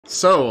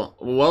So,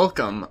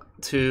 welcome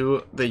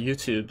to the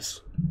YouTubes.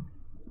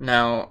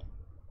 Now,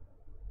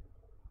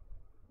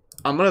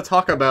 I'm going to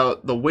talk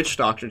about the Witch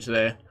Doctor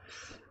today.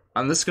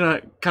 This is going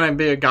to kind of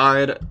be a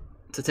guide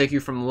to take you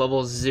from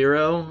level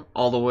 0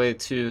 all the way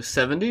to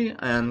 70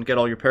 and get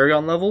all your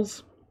paragon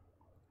levels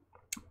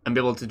and be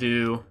able to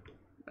do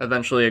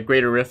eventually a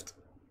greater rift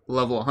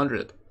level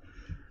 100.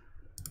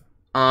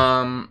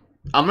 I'm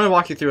going to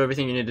walk you through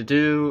everything you need to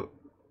do,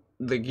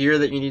 the gear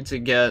that you need to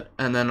get,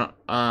 and then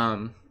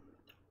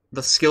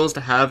the skills to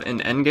have in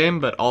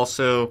endgame, but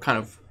also kind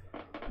of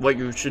what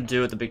you should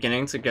do at the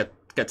beginning to get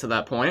to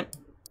that point.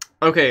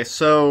 Okay,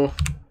 so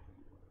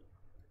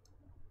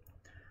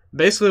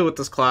basically with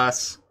this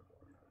class,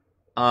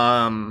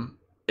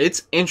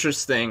 it's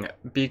interesting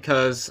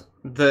because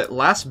the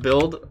last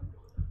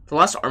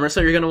armor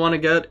set you're going to want to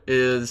get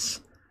is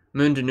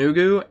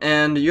Mundanugu,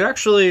 and you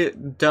actually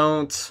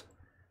don't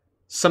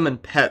summon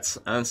pets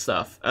and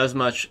stuff as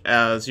much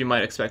as you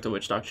might expect a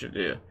Witch Doctor to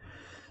do.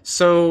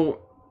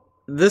 So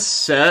this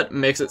set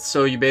makes it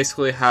so you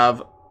basically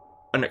have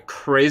a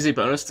crazy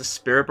bonus to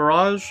Spirit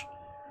Barrage,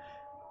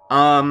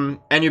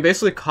 and you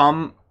basically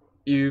combo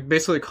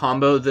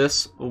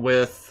this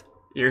with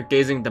your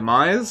Gazing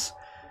Demise,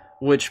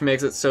 which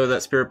makes it so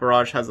that Spirit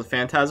Barrage has the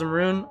Phantasm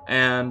rune,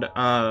 and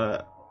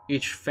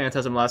each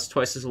Phantasm lasts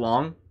twice as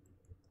long,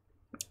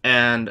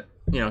 and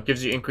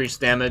gives you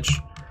increased damage,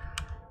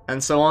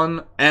 and so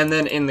on. And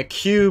then in the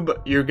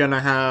cube, you're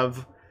gonna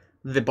have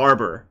the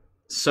Barber.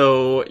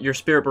 So your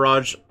Spirit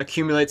Barrage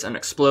accumulates and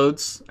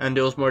explodes and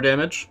deals more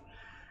damage.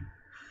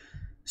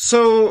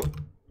 So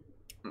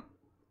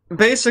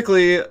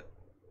basically,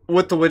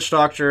 with the Witch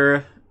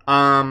Doctor,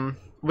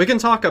 we can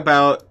talk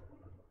about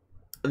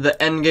the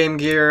endgame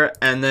gear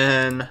and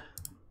then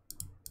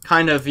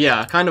kind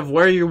of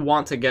where you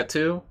want to get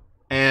to,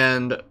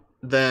 and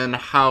then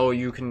how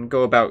you can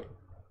go about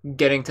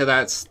getting to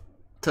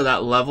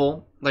that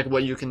level, like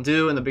what you can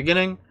do in the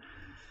beginning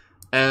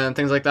and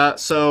things like that.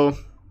 So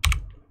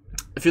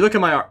if you look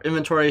at my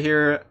inventory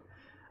here,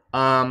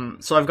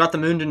 so I've got the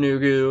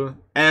Mundanugu,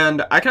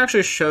 and I can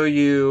actually show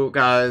you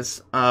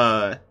guys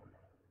a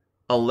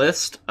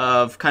list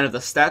of kind of the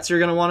stats you're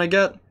going to want to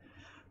get.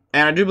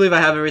 And I do believe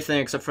I have everything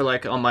except for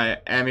like on my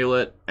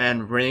amulet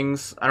and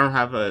rings. I don't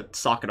have a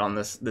socket on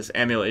this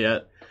amulet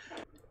yet.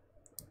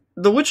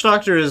 The Witch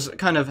Doctor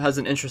has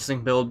an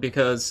interesting build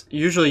because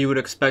usually you would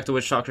expect the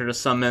Witch Doctor to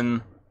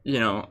summon,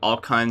 all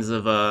kinds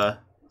of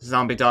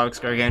zombie dogs,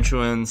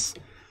 gargantuans,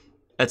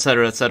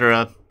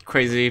 etc.,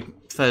 crazy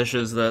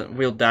fetishes that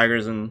wield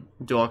daggers and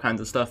do all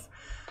kinds of stuff.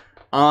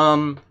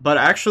 But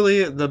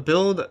actually, the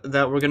build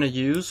that we're going to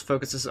use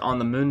focuses on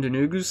the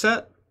Mundanugu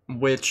set,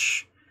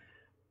 which,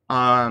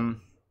 so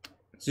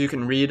you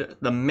can read,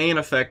 the main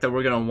effect that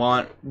we're going to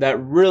want that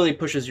really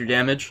pushes your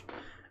damage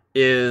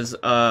is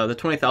the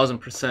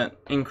 20,000%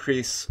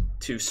 increase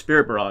to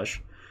Spirit Barrage.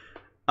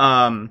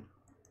 Now,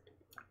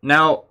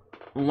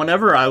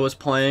 whenever I was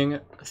playing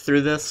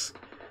through this,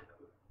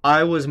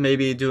 I was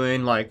maybe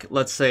doing, like,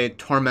 let's say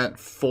Torment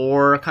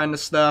 4 kind of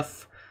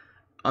stuff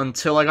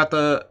until I got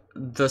the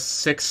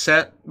 6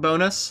 set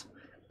bonus.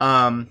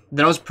 Then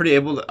I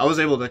was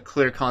able to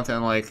clear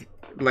content like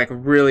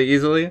really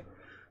easily.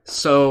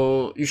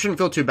 So you shouldn't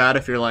feel too bad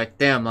if you're like,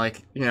 damn,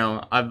 like,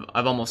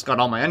 I've almost got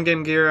all my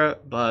endgame gear,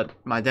 but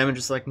my damage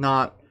is like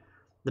not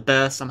the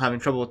best. I'm having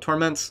trouble with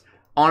torments.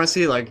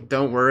 Honestly, like,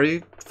 don't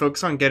worry.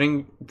 Focus on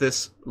getting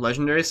this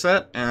legendary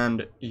set,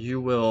 and you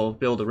will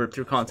be able to rip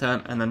through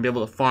content and then be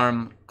able to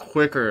farm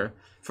quicker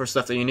for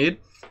stuff that you need.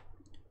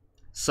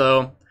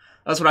 So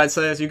that's what I'd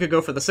say. Is you could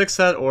go for the 6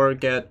 set or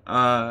get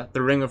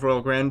the Ring of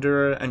Royal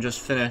Grandeur and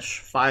just finish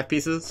 5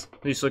 pieces.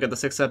 You still get the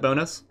 6 set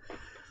bonus.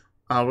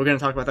 We're going to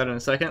talk about that in a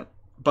second.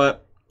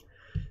 But,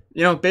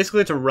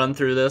 basically to run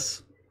through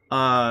this,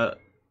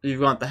 you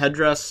want the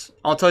headdress.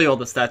 I'll tell you all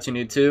the stats you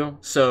need too.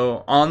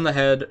 So on the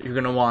head, you're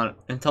going to want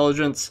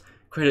intelligence,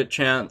 crit hit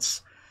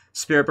chance,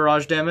 Spirit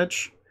Barrage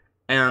damage,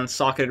 and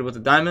socketed with a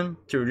diamond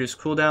to reduce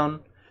cooldown,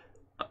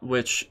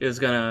 which is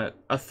going to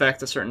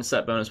affect a certain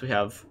set bonus we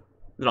have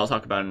that I'll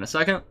talk about in a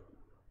second.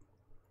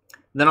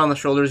 Then on the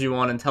shoulders, you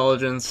want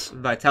intelligence,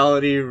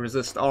 vitality,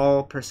 resist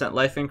all, %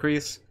 life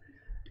increase.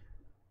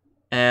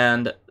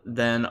 And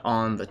then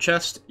on the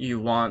chest, you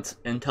want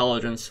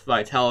intelligence,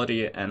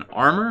 vitality, and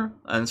armor,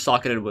 and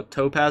socketed with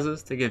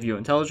topazes to give you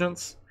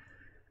intelligence.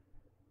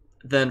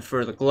 Then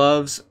for the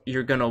gloves,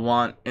 you're going to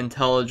want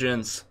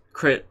intelligence,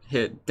 crit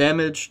hit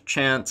damage,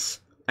 chance,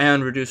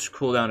 and reduced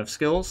cooldown of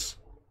skills.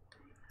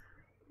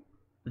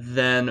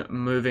 Then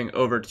moving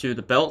over to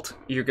the belt,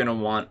 you're going to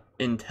want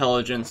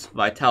intelligence,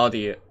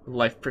 vitality,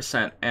 life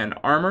 %, and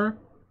armor.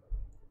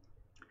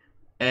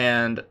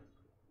 And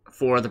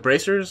for the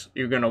bracers,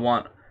 you're going to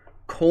want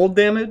cold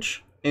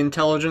damage,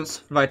 intelligence,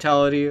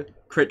 vitality,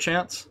 crit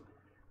chance.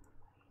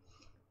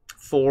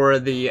 For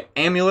the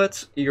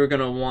amulet, you're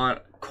going to want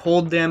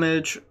cold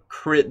damage,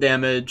 crit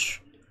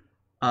damage,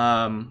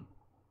 and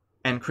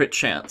crit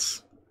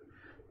chance.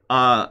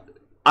 I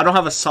don't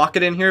have a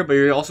socket in here, but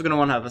you're also going to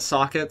want to have a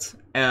socket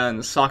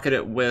and socket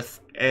it with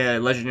a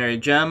legendary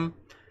gem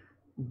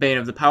Bane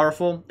of the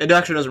Powerful. It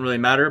actually doesn't really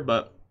matter,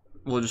 but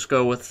we'll just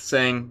go with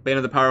saying Bane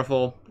of the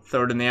Powerful,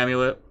 throw it in the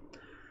amulet.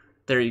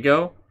 There you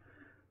go.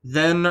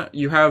 Then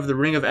you have the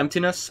Ring of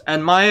Emptiness,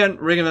 and my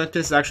Ring of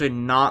Emptiness is actually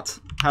not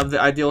have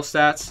the ideal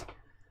stats.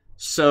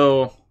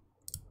 So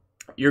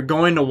you're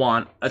going to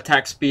want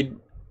attack speed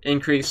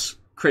increase,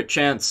 crit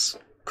chance,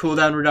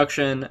 cooldown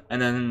reduction,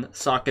 and then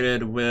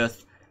socketed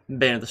with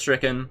Bane of the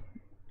Stricken.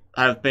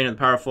 I have Bane of the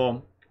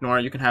Powerful. Ignore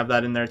it, you can have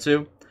that in there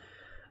too.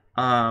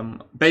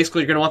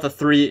 Basically, you're gonna want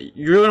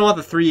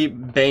the three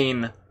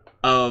Bane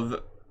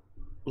of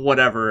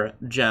whatever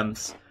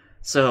gems.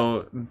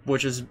 So,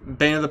 which is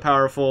Bane of the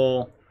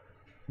Powerful,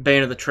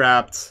 Bane of the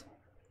Trapped,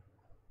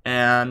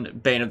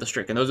 and Bane of the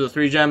Stricken. Those are the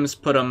 3 gems.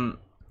 Put them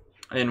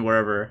in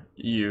wherever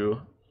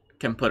you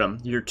can put them.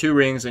 Your 2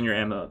 rings and your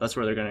ammo. That's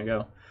where they're gonna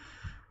go.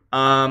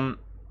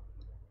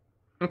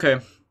 Okay,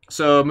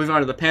 so moving on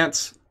to the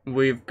pants,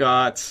 we've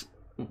got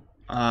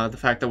the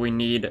fact that we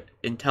need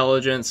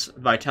intelligence,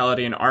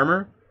 vitality, and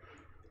armor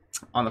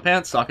on the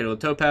pants, socketed with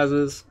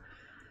topazes.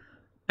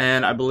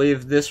 And I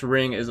believe this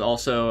ring is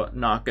also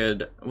not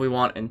good. We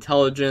want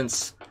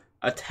intelligence,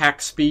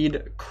 attack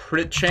speed,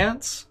 crit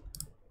chance,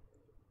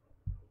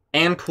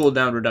 and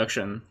cooldown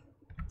reduction,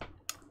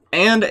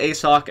 and a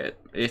socket,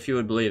 if you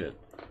would believe it.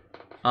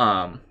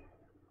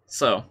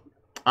 So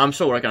I'm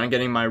still working on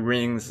getting my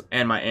rings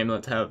and my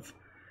amulet to have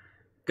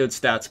good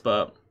stats,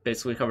 but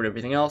basically covered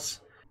everything else.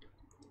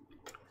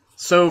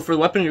 So for the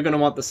weapon, you're going to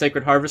want the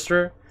Sacred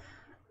Harvester.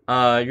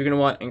 You're going to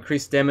want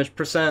increased damage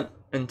percent,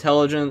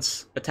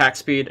 intelligence, attack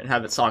speed, and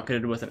have it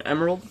socketed with an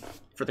emerald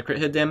for the crit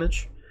hit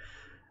damage.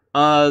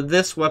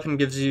 This weapon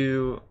gives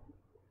you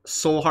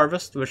Soul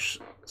Harvest, which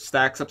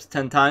stacks up to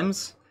 10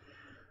 times.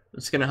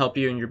 It's going to help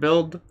you in your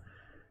build.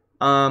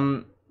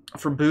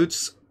 For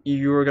boots,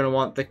 you are going to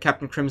want the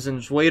Captain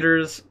Crimson's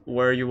Waders,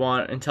 where you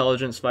want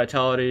intelligence,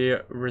 vitality,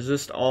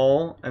 resist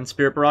all, and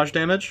spirit barrage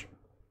damage.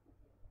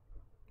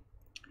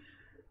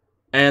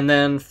 And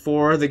then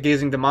for the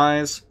Gazing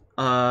Demise,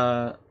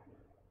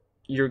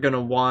 you're going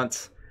to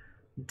want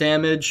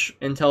damage,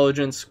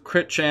 intelligence,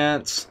 crit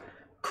chance,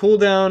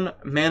 cooldown,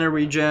 mana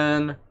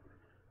regen,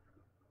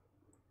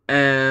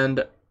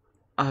 and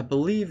I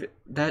believe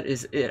that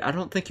is it. I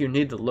don't think you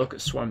need the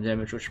Locust Swarm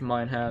damage, which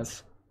mine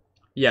has.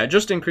 Yeah,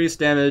 just increased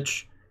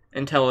damage,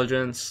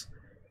 intelligence,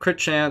 crit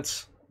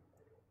chance,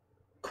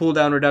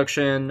 cooldown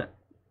reduction,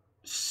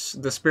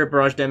 the Spirit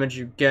Barrage damage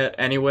you get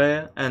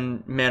anyway,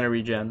 and mana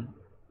regen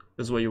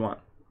is what you want.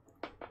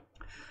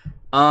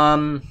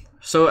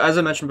 So as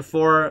I mentioned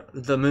before,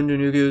 the Mundu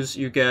Nugus,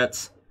 you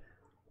get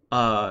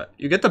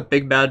the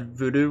Big Bad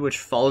Voodoo, which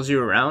follows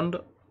you around,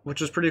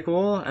 which is pretty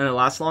cool, and it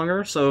lasts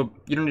longer, so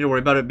you don't need to worry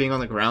about it being on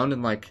the ground,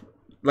 and like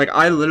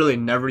I literally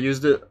never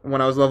used it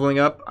when I was leveling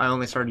up. I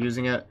only started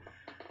using it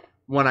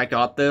when I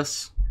got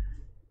this.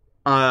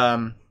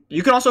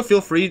 You can also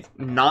feel free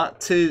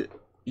not to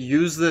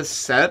use this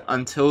set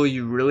until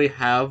you really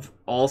have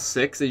all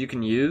 6 that you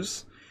can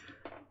use.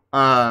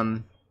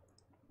 That's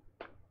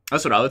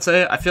what I would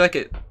say. I feel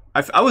like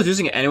I was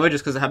using it anyway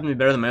just because it happened to be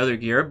better than my other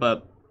gear,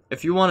 but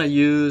if you want to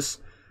use,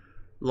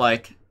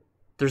 like,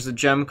 there's a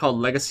gem called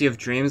Legacy of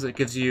Dreams that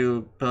gives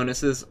you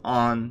bonuses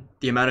on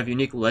the amount of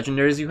unique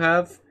legendaries you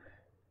have,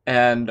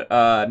 and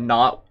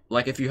not,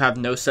 like, if you have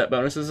no set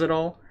bonuses at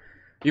all.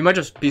 You might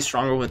just be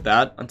stronger with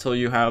that until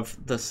you have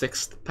the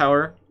 6th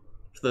power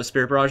for the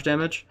Spirit Barrage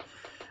damage.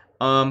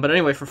 But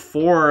anyway, for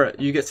 4,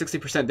 you get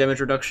 60%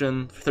 damage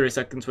reduction for 30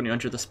 seconds when you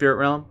enter the Spirit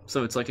Realm,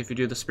 so it's like if you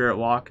do the Spirit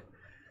Walk.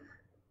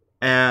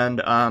 And,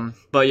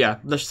 but yeah,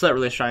 the set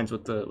really shines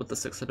with the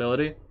 6th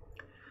ability.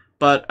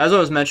 But as I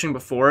was mentioning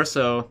before,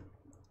 so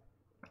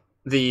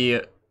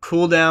the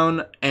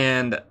cooldown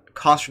and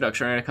cost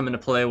reduction are going to come into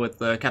play with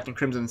the Captain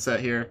Crimson set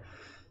here.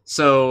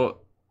 So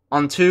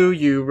on 2,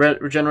 you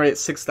regenerate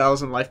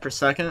 6,000 life per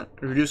second,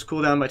 reduce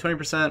cooldown by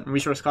 20%,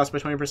 resource cost by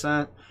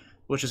 20%,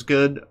 which is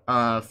good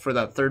for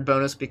that 3rd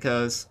bonus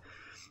because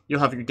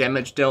you'll have your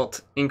damage dealt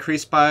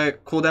increased by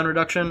cooldown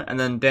reduction, and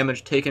then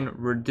damage taken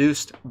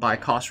reduced by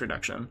cost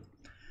reduction.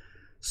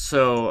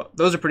 So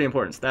those are pretty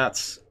important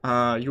stats.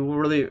 You will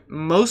really,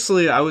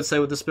 mostly I would say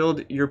with this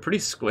build, you're pretty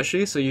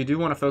squishy, so you do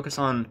want to focus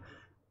on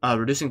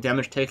reducing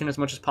damage taken as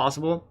much as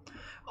possible.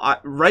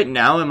 Right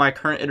now, in my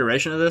current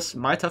iteration of this,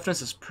 my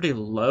toughness is pretty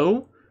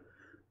low,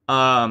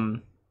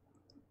 and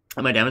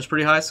my damage is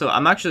pretty high, so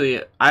I'm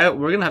actually, we're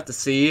going to have to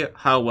see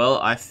how well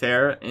I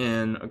fare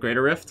in a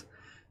Greater Rift.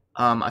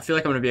 I feel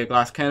like I'm going to be a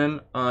Glass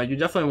Cannon. You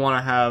definitely want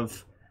to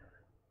have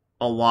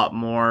a lot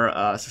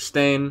more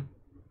sustain.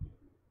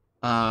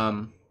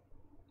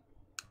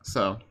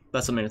 So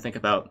that's something to think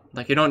about.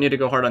 Like, you don't need to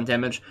go hard on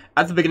damage.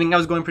 At the beginning, I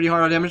was going pretty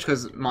hard on damage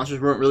because monsters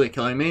weren't really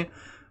killing me,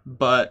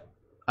 but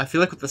I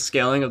feel like with the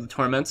scaling of the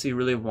torments, you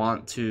really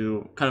want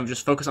to kind of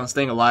just focus on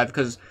staying alive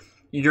because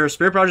your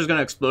Spirit Barrage is going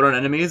to explode on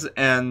enemies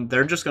and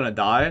they're just going to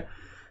die.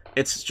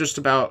 It's just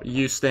about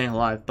you staying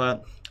alive.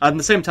 But at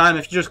the same time,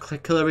 if you just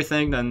kill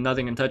everything, then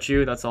nothing can touch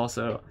you. That's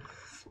also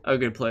a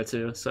good play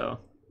too. So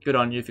good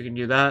on you if you can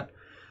do that.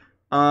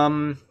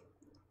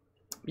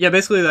 yeah,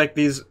 basically like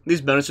these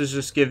bonuses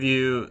just give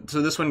you.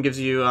 So this one gives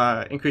you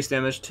increased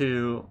damage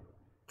to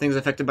things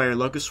affected by your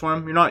locust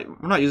swarm. We're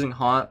not using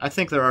haunt. I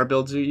think there are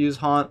builds that use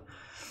haunt.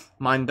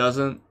 Mine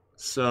doesn't.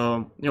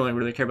 So you only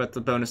really care about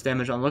the bonus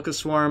damage on locust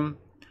swarm.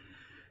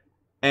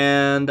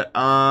 And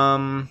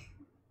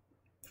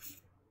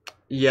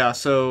yeah,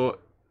 so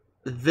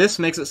this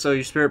makes it so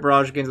your Spirit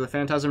Barrage gains the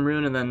Phantasm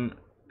rune and then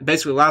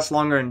basically lasts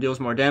longer and deals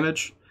more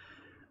damage.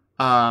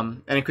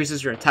 And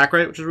increases your attack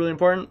rate, which is really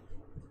important.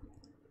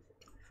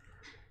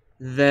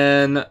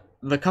 Then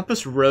the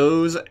Compass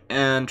Rose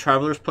and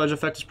Traveler's Pledge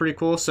effect is pretty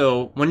cool.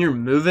 So when you're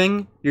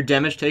moving, your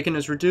damage taken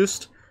is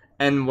reduced.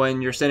 And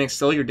when you're standing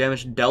still, your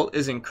damage dealt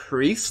is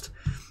increased.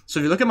 So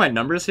if you look at my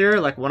numbers here,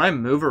 like when I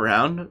move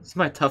around,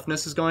 my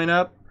toughness is going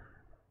up.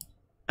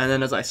 And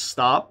then as I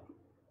stop,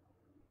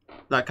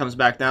 that comes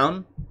back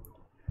down.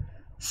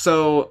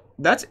 So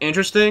that's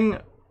interesting.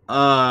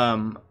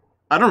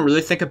 I don't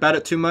really think about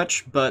it too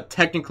much, but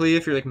technically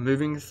if you're like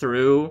moving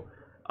through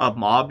a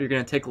mob, you're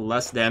going to take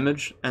less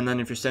damage. And then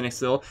if you're standing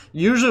still,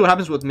 usually what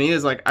happens with me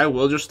is like I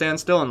will just stand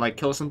still and like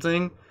kill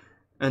something.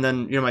 And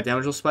then, you know, my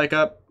damage will spike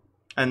up.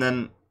 And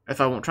then if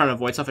I'm trying to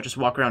avoid stuff, I just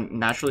walk around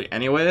naturally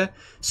anyway.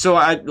 So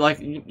I don't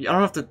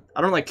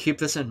like keep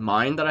this in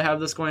mind that I have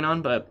this going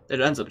on, but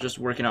it ends up just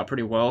working out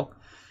pretty well.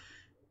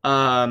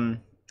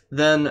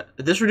 Then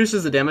this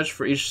reduces the damage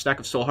for each stack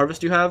of Soul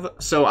Harvest you have.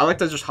 So I like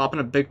to just hop in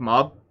a big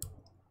mob.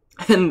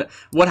 And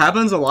what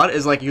happens a lot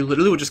is like you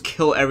literally would just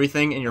kill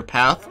everything in your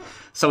path.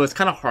 So it's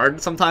kind of hard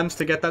sometimes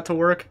to get that to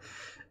work.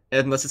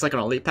 Unless it's like an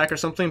elite pack or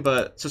something.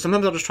 But so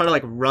sometimes I'll just try to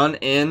like run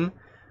in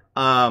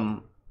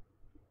and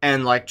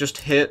like just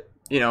hit,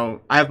 you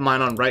know, I have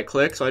mine on right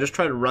click. So I just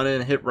try to run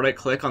in and hit right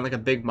click on like a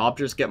big mob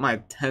to just get my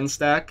 10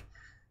 stack.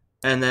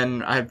 And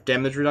then I have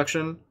damage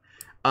reduction.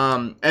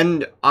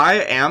 And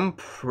I am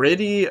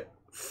pretty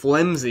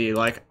flimsy.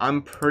 Like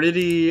I'm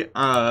pretty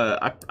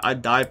I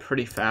die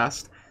pretty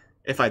fast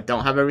if I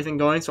don't have everything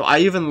going. So I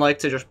even like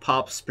to just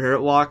pop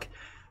Spirit Walk,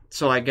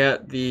 so I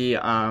get the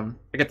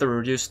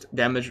reduced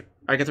damage.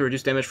 I get the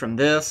reduced damage from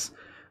this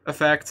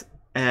effect,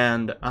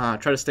 and try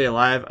to stay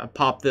alive. I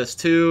pop this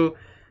too,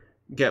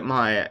 get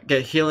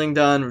healing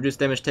done, reduce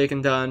damage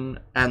taken done,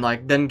 and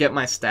like then get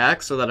my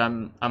stack so that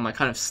I'm like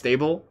kind of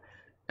stable.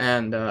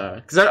 And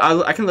because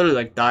I can literally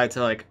like die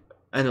to like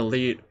an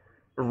elite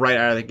right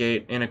out of the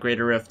gate in a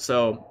Greater Rift,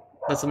 so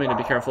that's something to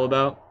be careful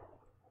about.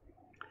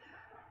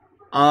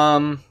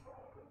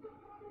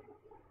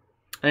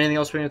 Anything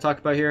else we're going to talk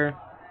about here?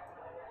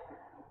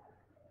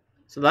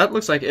 So that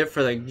looks like it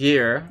for the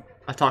gear.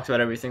 I talked about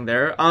everything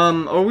there.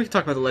 Or we can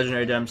talk about the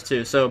legendary gems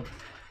too. So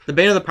the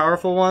Bane of the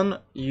Powerful one,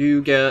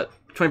 you get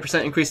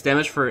 20% increased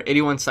damage for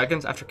 81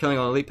 seconds after killing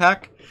an elite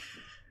pack.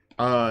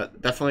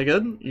 Definitely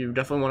good. You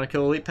definitely want to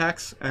kill elite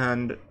packs,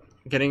 and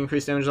getting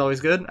increased damage is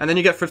always good. And then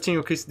you get 15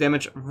 increased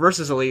damage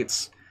versus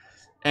elites,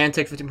 and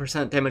take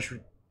 15% damage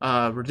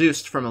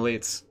reduced from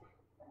elites.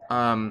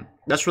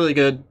 That's really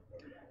good.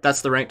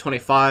 That's the rank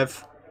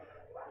 25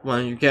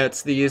 when you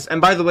get these.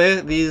 And by the way,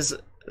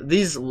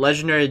 these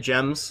legendary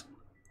gems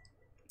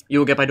you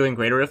will get by doing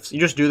Greater Rifts.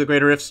 You just do the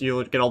Greater Rifts,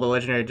 you'll get all the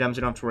legendary gems,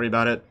 you don't have to worry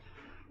about it.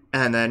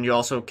 And then you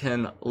also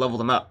can level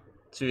them up.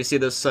 So you see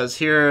this says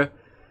here, it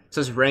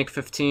says rank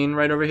 15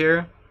 right over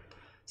here.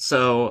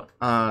 So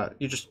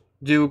you just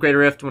do Greater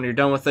Rift. When you're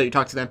done with it, you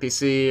talk to the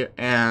NPC,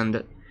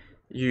 and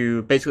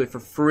you basically for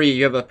free,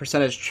 you have a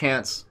percentage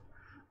chance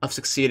of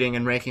succeeding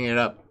and ranking it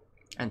up.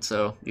 And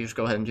so you just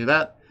go ahead and do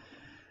that.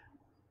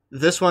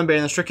 This one, Bane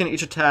of the Stricken,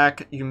 each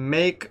attack you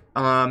make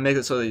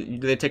it so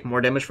that they take more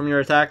damage from your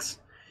attacks.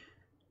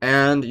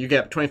 And you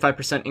get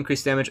 25%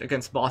 increased damage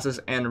against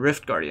bosses and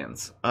Rift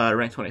Guardians,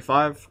 rank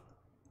 25.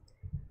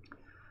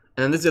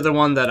 And then this is the other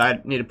one that I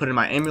need to put in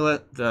my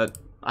amulet that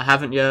I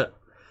haven't yet.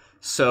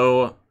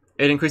 So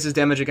it increases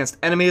damage against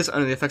enemies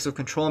under the effects of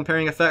control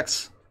impairing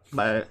effects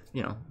by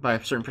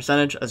a certain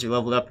percentage. As you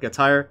level it up, it gets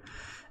higher.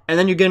 And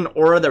then you get an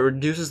aura that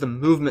reduces the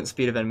movement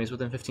speed of enemies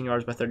within 15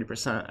 yards by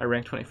 30% at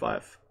rank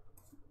 25.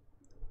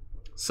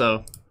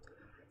 So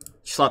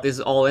slot these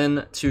all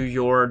in to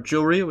your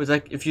jewelry. It was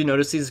like, if you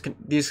notice these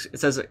it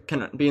says it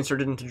can be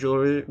inserted into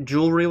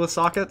jewelry with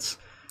sockets.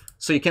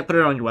 So you can't put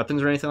it on your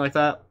weapons or anything like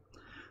that.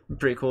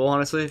 Pretty cool,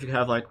 honestly, if you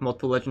have like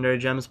multiple legendary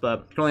gems,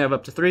 but you can only have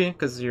up to 3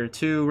 because your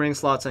 2 ring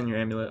slots and your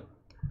amulet.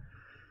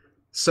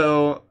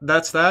 So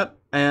that's that,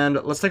 and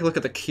let's take a look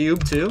at the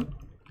cube too.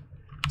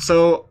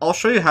 So I'll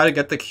show you how to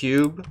get the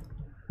cube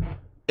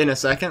in a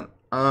second.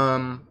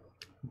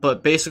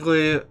 But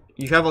basically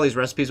you have all these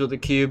recipes with the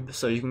cube,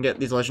 so you can get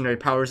these legendary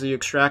powers that you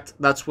extract.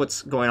 That's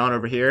what's going on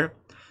over here.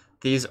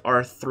 These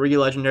are 3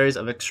 legendaries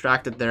I've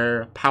extracted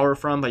their power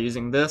from by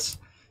using this.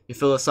 You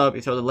fill this up,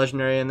 you throw the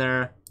legendary in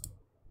there.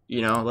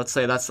 You know, let's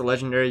say that's the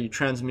legendary, you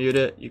transmute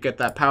it, you get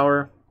that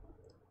power.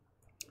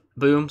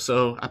 Boom,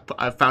 so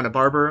I found a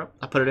barber,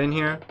 I put it in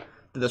here,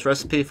 did this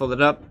recipe, filled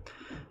it up.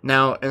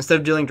 Now, instead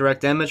of dealing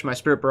direct damage, my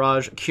Spirit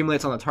Barrage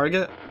accumulates on the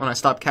target. When I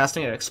stop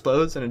casting, it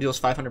explodes, and it deals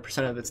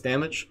 500% of its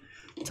damage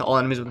to all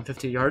enemies within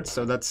 50 yards,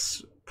 so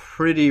that's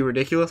pretty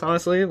ridiculous,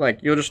 honestly. Like,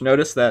 you'll just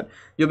notice that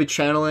you'll be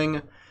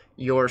channeling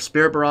your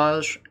Spirit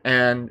Barrage,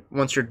 and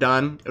once you're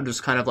done, it'll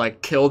just kind of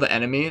like kill the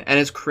enemy. And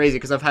it's crazy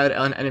because I've had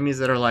enemies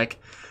that are like,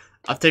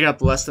 I've taken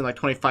up less than like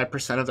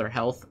 25% of their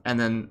health, and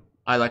then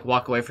I like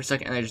walk away for a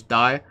second and they just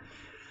die.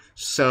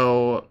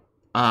 So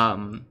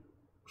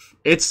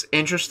it's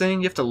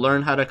interesting. You have to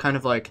learn how to kind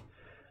of like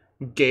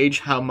gauge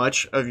how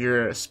much of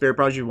your Spirit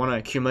Barrage you want to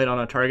accumulate on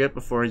a target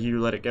before you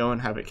let it go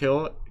and have it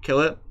kill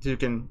it. So you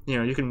can,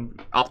 you can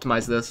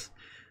optimize this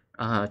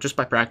just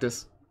by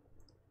practice.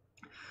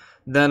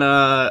 Then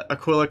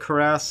Aquila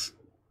Caress,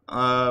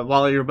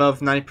 while you're above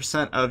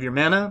 90% of your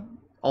mana,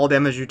 all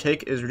damage you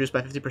take is reduced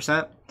by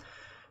 50%.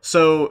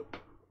 So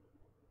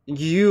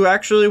you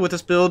actually, with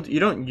this build, you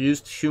don't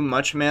use too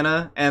much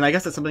mana, and I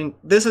guess that's something.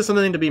 This is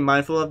something to be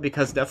mindful of,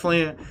 because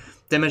definitely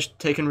damage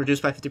taken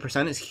reduced by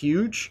 50% is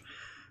huge.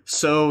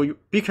 So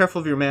be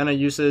careful of your mana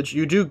usage.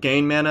 You do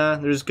gain mana.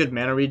 There's good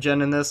mana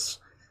regen in this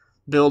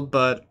build,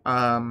 but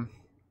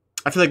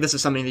I feel like this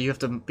is something that you have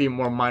to be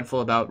more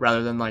mindful about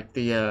rather than like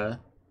the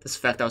this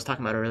effect I was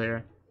talking about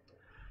earlier.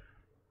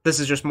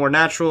 This is just more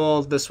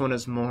natural. This one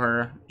is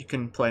more, you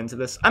can play into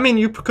this. I mean,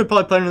 you could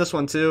probably play into this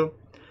one too.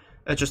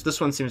 It's just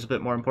this one seems a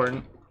bit more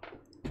important.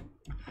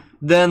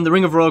 Then the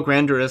Ring of Royal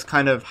Grandeur is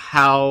kind of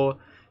how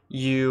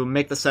you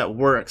make the set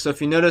work. So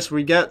if you notice,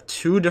 we get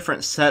 2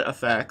 different set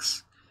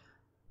effects.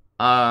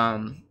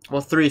 Well,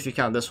 3 if you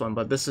count this one,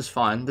 but this is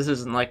fine. This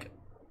isn't like,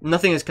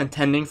 nothing is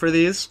contending for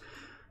these.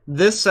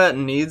 This set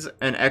needs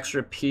an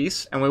extra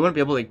piece, and we wouldn't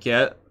be able to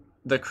get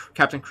the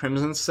Captain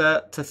Crimson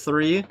set to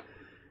 3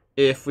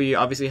 if we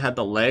obviously had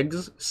the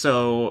legs.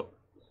 So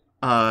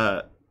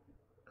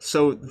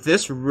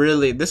this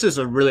is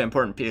a really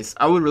important piece.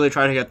 I would really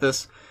try to get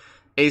this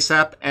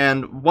ASAP.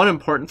 And one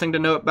important thing to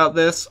note about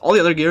this, all the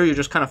other gear you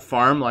just kind of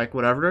farm like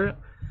whatever,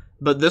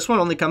 but this one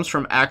only comes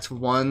from Act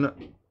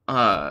 1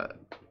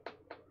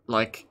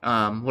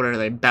 what are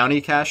they, bounty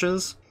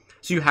caches.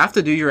 So you have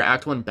to do your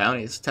Act 1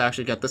 bounties to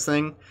actually get this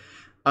thing.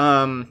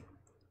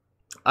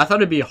 I thought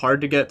it'd be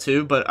hard to get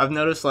too, but I've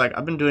noticed like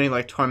I've been doing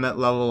like Torment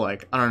level,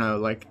 like I don't know,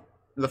 like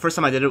the first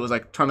time I did it was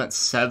like Torment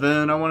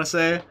 7, I want to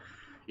say,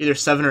 either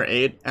 7 or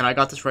 8, and I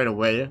got this right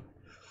away.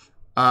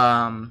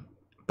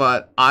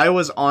 But I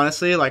was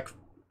honestly like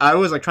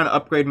trying to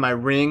upgrade my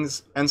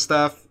rings and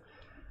stuff.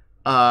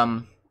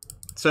 So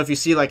if you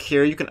see like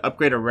here, you can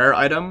upgrade a rare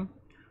item.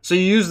 So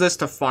you use this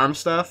to farm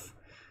stuff.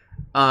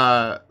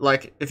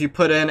 Like if you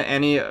put in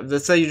any,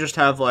 let's say you just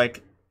have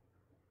like,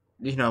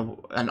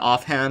 an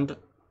offhand,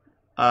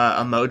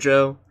 a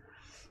mojo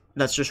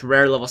that's just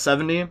rare level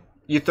 70.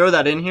 You throw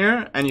that in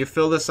here and you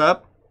fill this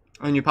up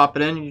and you pop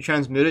it in, you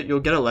transmute it, you'll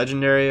get a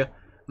legendary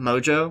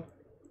mojo.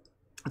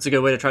 It's a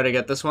good way to try to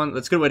get this one.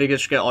 It's a good way to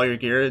get all your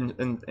gear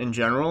in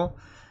general.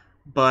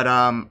 But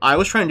I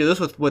was trying to do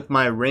this with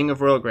my Ring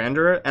of Royal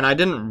Grandeur, and I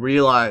didn't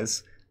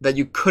realize that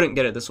you couldn't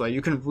get it this way.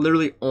 You can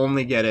literally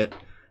only get it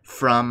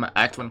from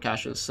Act 1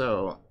 caches.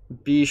 So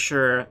be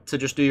sure to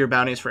just do your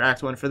bounties for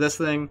Act 1 for this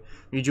thing.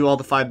 You do all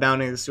the 5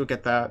 bounties, you'll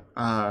get that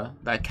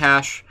that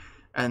cache,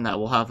 and that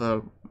will have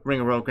a Ring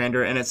of Royal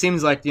Grandeur. And it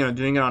seems like,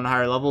 doing it on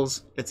higher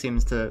levels, it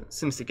seems to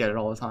get it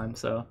all the time.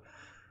 So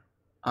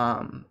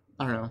I don't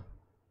know.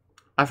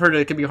 I've heard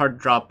it could be hard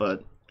to drop,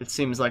 but it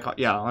seems like,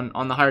 yeah,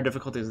 on the higher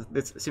difficulties,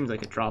 it seems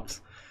like it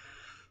drops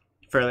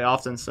fairly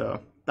often.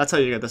 So that's how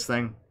you get this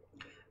thing.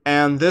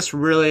 And this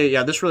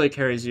really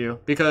carries you,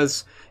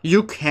 because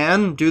you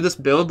can do this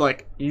build,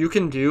 like you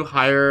can do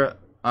higher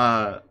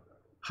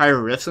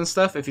rifts and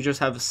stuff if you just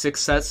have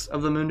 6 sets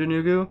of the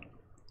Mundanugu.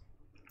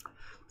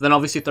 Then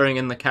obviously throwing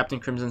in the Captain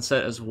Crimson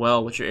set as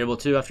well, which you're able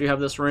to after you have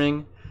this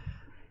ring,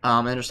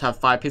 and just have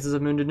 5 pieces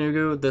of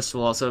Mundanugu. This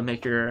will also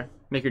make your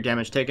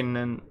damage taken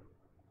and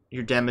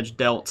your damage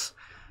dealt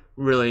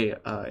really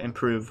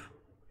improve.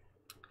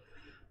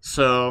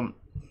 So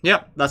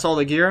yeah, that's all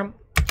the gear.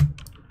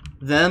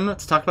 Then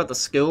let's talk about the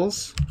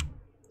skills.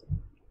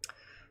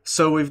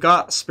 So we've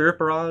got Spirit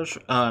Barrage,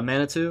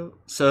 Manitou.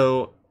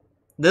 So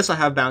this I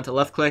have bound to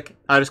left click.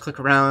 I just click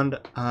around.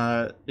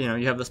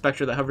 You have the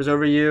Spectre that hovers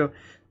over you,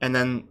 and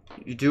then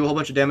you do a whole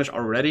bunch of damage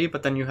already,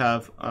 but then you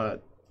have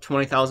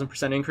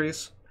 20,000%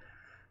 increase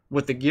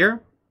with the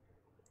gear.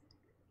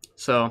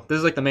 So this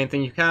is like the main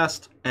thing you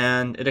cast,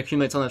 and it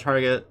accumulates on the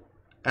target,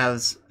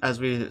 as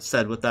we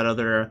said with that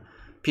other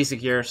piece of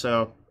gear.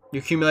 So you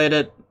accumulate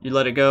it, you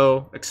let it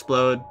go,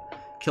 explode,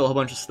 kill a whole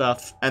bunch of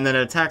stuff, and then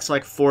it attacks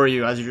like for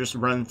you as you just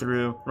running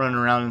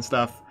around and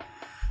stuff.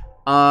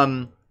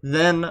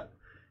 Then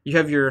you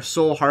have your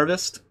Soul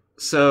Harvest,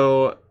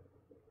 and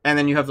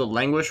then you have the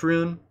Languish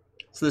rune.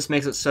 So this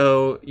makes it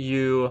so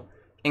you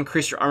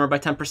increase your armor by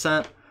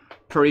 10%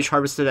 per each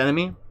harvested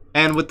enemy.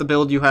 And with the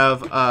build, you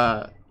have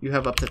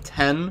up to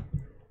 10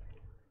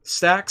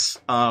 stacks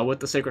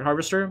with the Sacred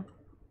Harvester.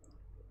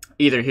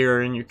 Either here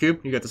or in your cube,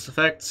 you get this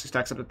effect. So it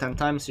stacks up to 10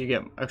 times, so you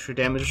get extra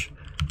damage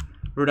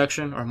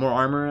reduction, or more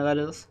armor, that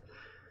is.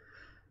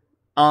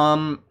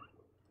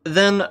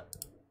 Then,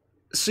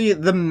 see,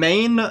 the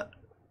main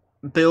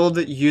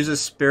build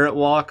uses Spirit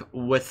Walk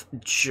with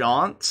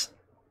Jaunt,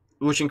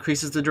 which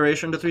increases the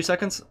duration to 3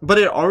 seconds, but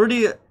it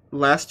already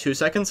lasts 2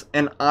 seconds,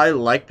 and I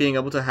like being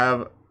able to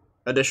have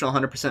additional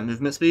 100%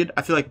 movement speed.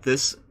 I feel like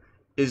this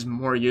is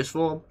more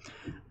useful.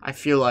 I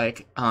feel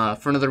like,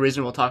 for another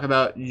reason we'll talk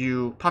about,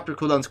 you pop your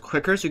cooldowns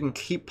quicker, so you can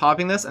keep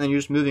popping this, and then you're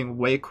just moving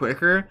way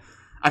quicker.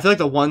 I feel like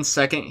the 1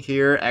 second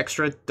here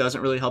extra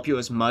doesn't really help you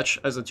as much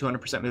as the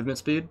 200% movement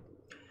speed.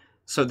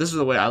 So this is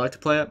the way I like to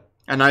play it,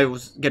 and I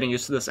was getting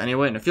used to this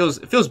anyway, and it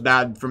feels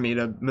bad for me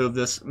to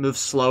move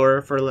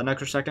slower for an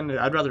extra second.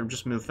 I'd rather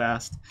just move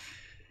fast.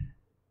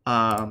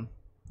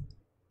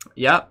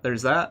 Yeah,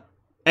 there's that.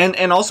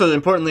 And also,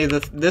 importantly,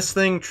 this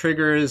thing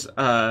triggers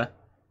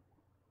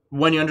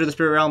when you enter the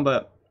spirit realm,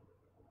 but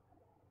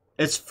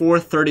it's for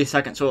 30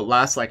 seconds, so it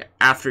lasts like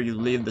after you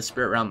leave the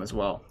spirit realm as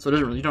well. So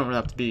you don't really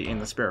have to be in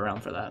the spirit realm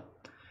for that.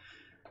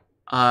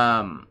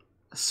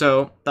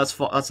 So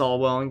that's all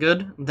well and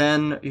good.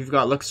 Then you've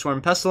got Look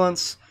Storm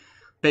Pestilence.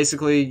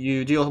 Basically,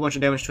 you deal a whole bunch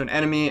of damage to an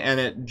enemy, and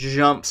it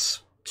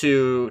jumps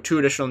to 2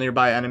 additional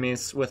nearby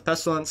enemies with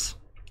Pestilence.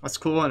 That's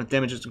cool, and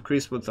damage is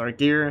increased with our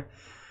gear.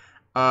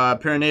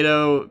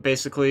 Pyranado,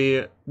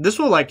 basically, this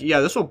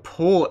will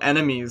pull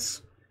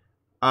enemies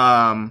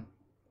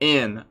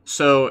in.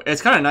 So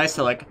it's kind of nice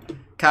to like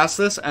cast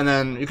this, and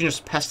then you can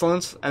just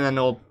Pestilence, and then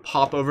it'll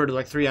pop over to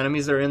like 3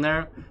 enemies that are in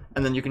there,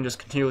 and then you can just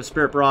continue with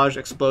Spirit Barrage,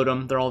 explode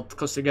them. They're all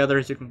close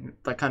together, so you can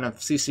like kind of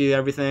CC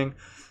everything,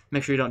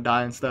 make sure you don't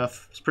die and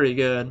stuff. It's pretty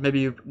good. Maybe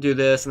you do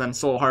this, and then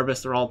Soul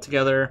Harvest, they're all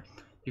together.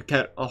 You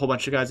get a whole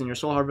bunch of guys in your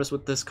Soul Harvest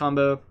with this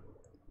combo.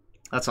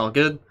 That's all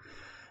good.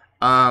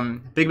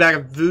 Big Bag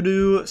of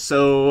Voodoo,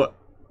 so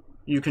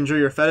you conjure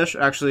your fetish.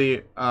 It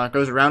actually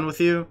goes around with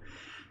you,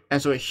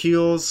 and so it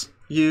heals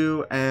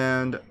you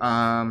and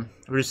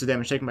reduces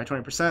damage taken by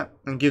 20%,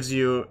 and gives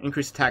you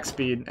increased attack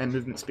speed and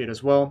movement speed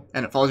as well.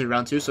 And it follows you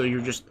around too, so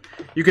you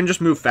can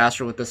just move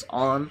faster with this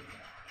on.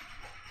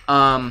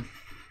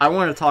 I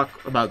want to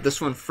talk about this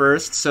one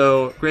first.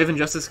 So Graven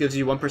Justice gives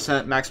you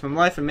 1% maximum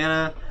life and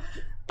mana.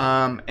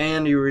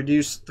 And you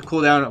reduce the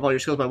cooldown of all your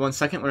skills by 1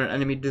 second when an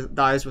enemy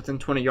dies within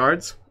 20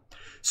 yards.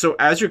 So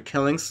as you're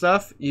killing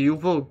stuff, you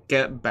will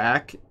get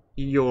back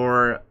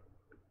your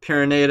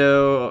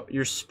Pyranado,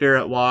 your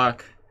Spirit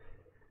Walk,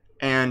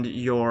 and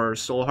your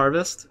Soul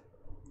Harvest.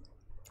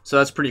 So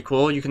that's pretty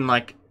cool. You can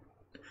like,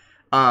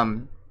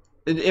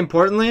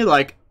 importantly,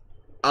 like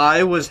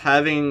I was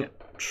having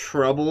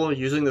trouble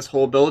using this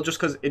whole build just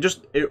because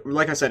it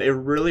like I said, it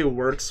really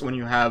works when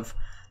you have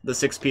the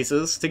 6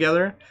 pieces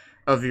together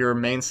of your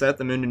main set,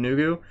 the Moon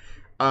Nugu.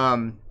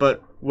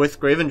 But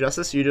with Graven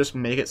Justice, you just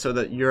make it so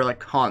that you're like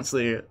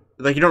constantly,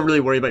 like you don't really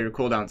worry about your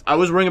cooldowns. I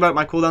was worrying about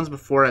my cooldowns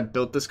before I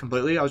built this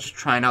completely. I was just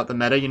trying out the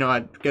meta, you know,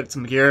 I'd get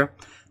some gear,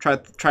 try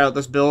out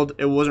this build.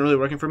 It wasn't really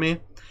working for me.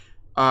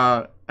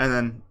 And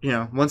then, you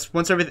know, once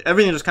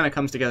everything just kind of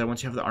comes together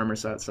once you have the armor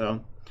set,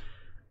 so.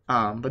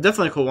 But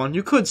definitely a cool one.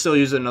 You could still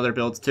use it in other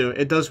builds too.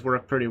 It does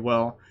work pretty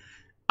well.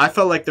 I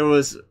felt like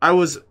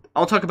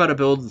I'll talk about a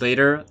build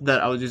later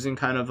that I was using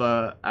kind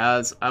of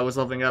as I was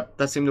leveling up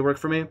that seemed to work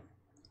for me.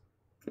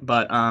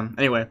 But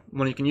anyway,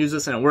 when you can use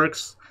this and it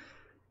works,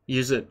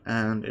 use it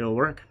and it'll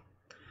work.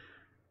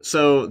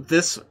 So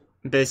this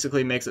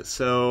basically makes it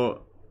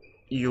so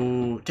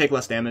you take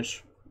less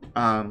damage.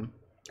 It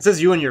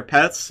says you and your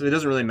pets, so it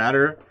doesn't really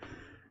matter.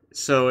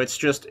 So it's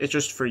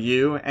just for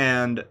you,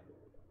 and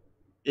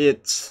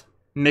it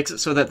makes it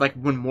so that like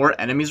when more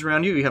enemies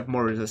around you, you have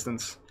more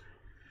resistance.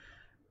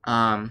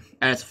 And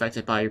it's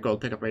affected by your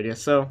gold pickup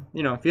radius. So,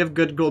 you know, if you have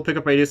good gold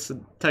pickup radius, it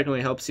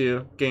technically helps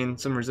you gain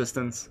some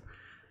resistance.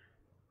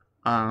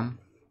 I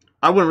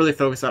wouldn't really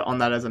focus on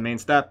that as a main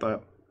stat,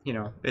 but, you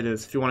know, it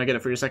is. If you want to get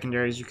it for your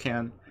secondaries, you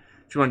can.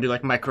 If you want to do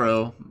like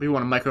if you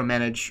want to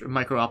micromanage or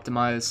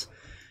micro-optimize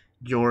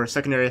your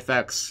secondary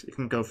effects, you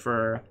can go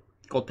for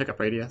gold pickup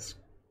radius.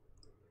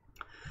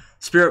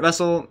 Spirit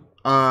Vessel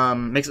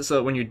makes it so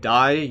that when you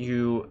die,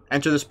 you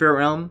enter the spirit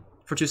realm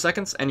for 2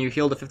 seconds, and you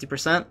heal to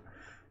 50%.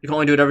 You can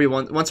only do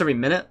it once every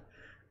minute.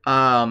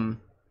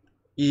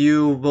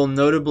 You will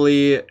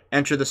notably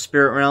enter the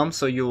spirit realm,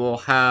 so you will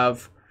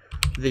have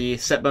the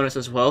set bonus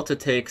as well to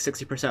take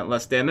 60%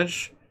 less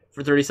damage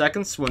for 30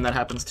 seconds when that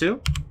happens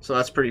too. So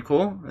that's pretty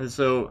cool. And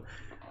so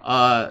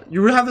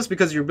you have this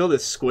because your build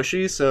is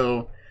squishy,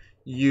 so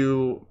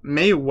you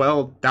may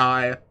well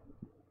die,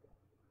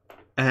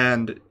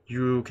 and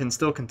you can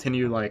still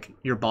continue like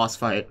your boss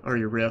fight or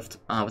your rift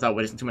without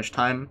wasting too much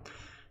time.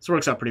 So it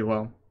works out pretty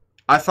well.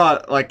 I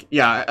thought, like,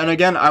 yeah, and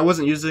again, I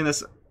wasn't using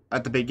this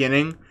at the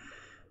beginning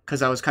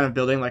because I was kind of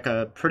building like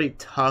a pretty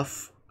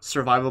tough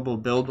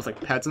survivable build with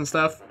like pets and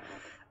stuff.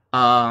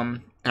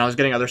 And I was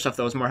getting other stuff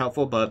that was more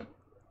helpful, but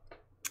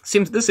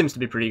this seems to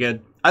be pretty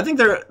good. I think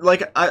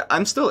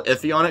I'm still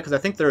iffy on it because I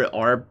think there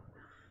are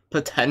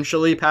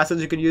potentially passives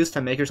you could use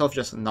to make yourself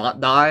just not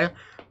die,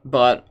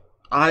 but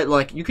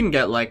you can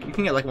get like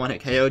one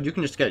hit KO'd. You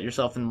can just get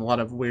yourself in a lot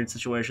of weird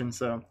situations,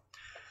 so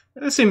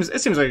it seems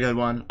like a good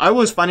one. I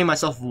was finding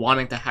myself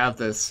wanting to have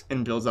this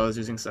in builds I was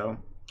using, so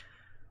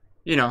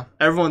you know,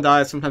 everyone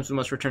dies. Sometimes we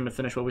must return to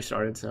finish what we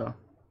started, so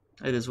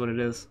it is what it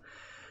is.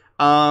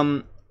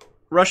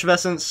 Rush of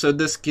Essence, so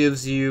this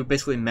gives you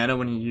basically mana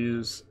when you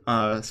use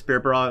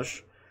Spirit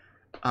Barrage.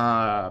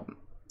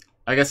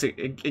 I guess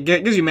it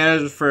gives you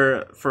mana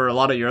for a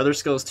lot of your other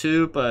skills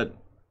too, but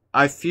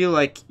I feel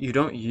like you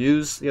don't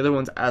use the other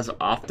ones as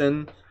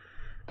often.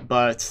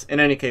 But in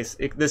any case,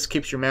 this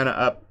keeps your mana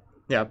up.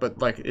 Yeah, but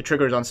like it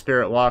triggers on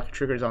Spirit Walk, it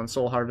triggers on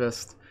Soul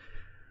Harvest.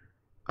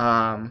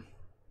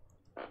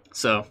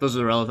 So those are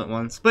the relevant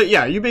ones. But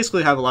yeah, you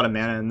basically have a lot of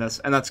mana in this,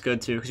 and that's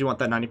good too, because you want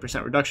that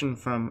 90% reduction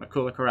from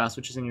Aquila Harass,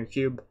 which is in your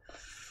cube.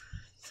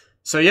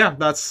 So yeah,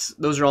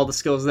 those are all the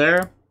skills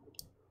there.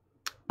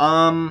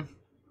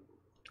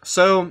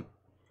 So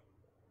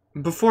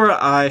before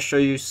I show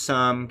you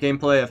some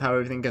gameplay of how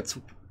everything gets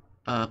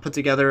put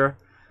together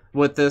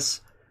with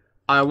this,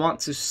 I want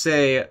to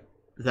say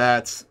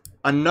that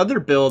another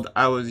build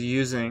I was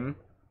using,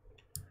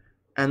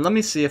 and let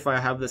me see if I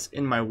have this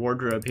in my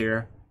wardrobe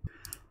here.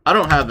 I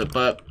don't have it,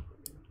 but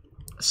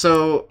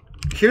so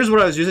here's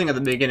what I was using at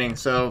the beginning.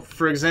 So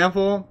for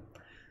example,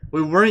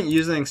 we weren't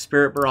using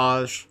Spirit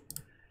Barrage.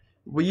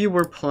 We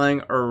were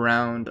playing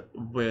around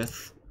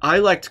with, I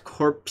liked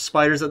corpse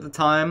spiders at the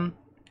time.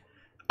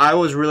 I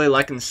was really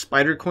liking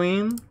Spider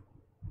Queen.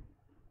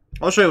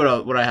 I'll show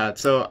you what I had.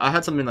 So I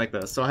had something like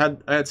this. So I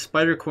had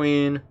Spider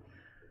Queen.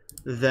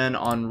 Then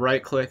on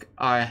right click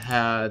I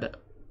had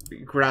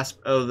Grasp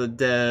of the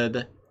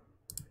Dead,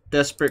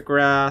 Desperate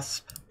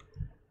Grasp.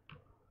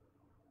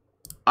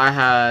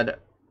 I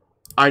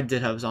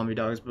did have zombie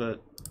dogs,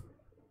 but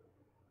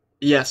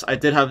yes, I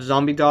did have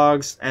zombie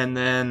dogs, and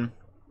then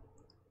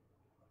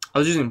I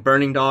was using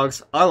burning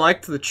dogs. I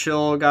liked the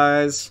chill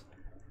guys.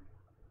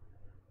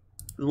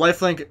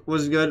 Lifelink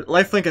was good.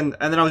 Lifelink, and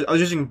then I was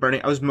using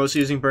burning. I was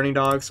mostly using burning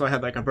dogs, so I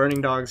had like a burning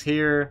dogs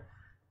here,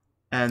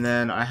 and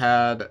then I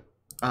had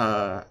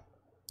what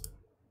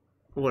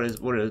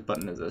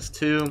button is this?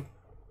 2.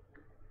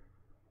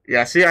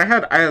 Yeah, see, I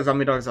had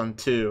zombie dogs on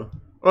 2.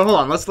 Oh, hold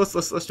on. Let's do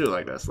it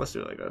like this. Let's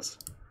do it like this.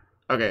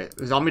 Okay,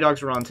 zombie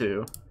dogs were on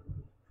 2.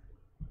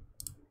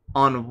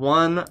 On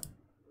 1,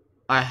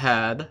 I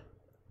had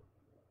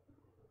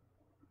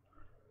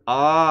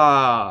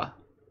I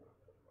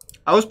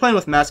was playing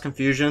with Mass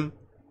Confusion.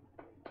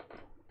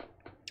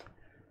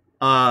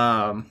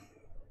 Something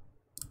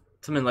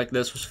like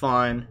this was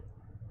fine.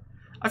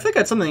 I think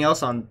I had something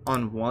else on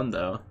 1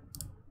 though,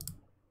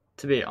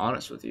 to be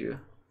honest with you.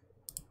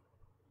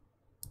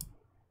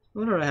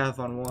 What did I have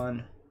on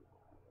 1?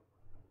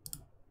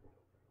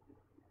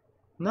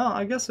 No,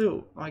 I guess.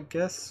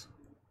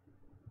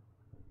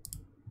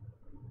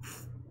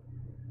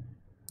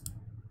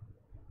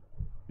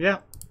 Yeah.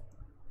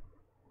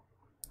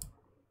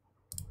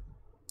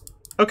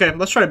 Okay,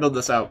 let's try to build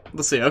this out.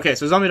 Let's see. Okay,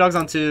 so zombie dogs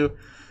on 2.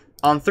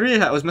 On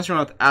 3, I was messing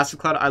around with Acid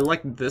Cloud. I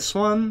liked this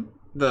one,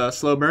 the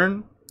slow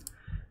burn.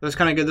 It was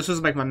kind of good. This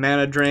was like my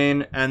mana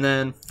drain. And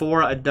then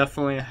 4, I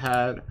definitely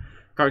had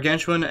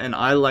Gargantuan, and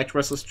I liked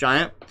Restless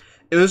Giant.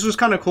 It was just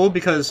kind of cool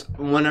because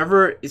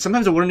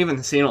sometimes I wouldn't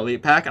even see an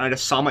elite pack, and I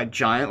just saw my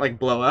giant like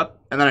blow up,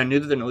 and then I knew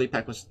that an elite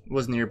pack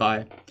was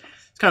nearby.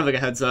 It's kind of like a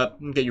heads up,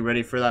 and get you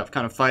ready for that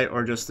kind of fight,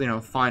 or just, you know,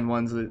 find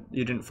ones that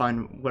you didn't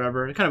find,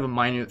 whatever. Kind of a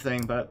minute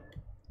thing, but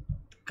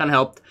kind of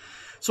helped.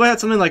 So I had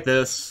something like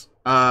this.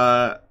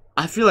 I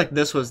feel like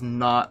this was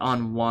not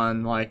on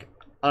 1, like,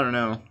 I don't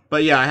know.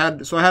 But yeah, I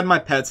had my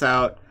pets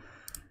out,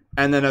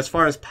 and then as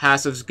far as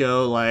passives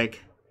go,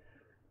 like,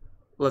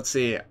 let's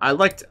see, I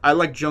liked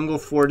Jungle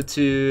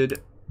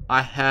Fortitude.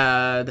 I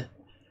had,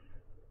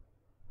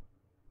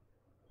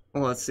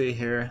 well, let's see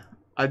here.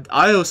 I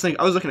was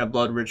looking at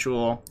Blood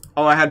Ritual.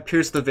 Oh, I had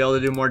Pierce the Veil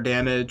to do more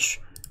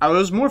damage. I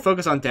was more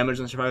focused on damage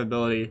than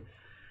survivability.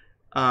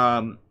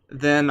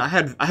 Then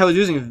I was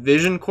using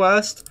Vision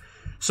Quest.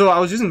 So I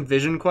was using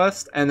Vision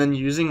Quest and then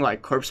using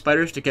like Corpse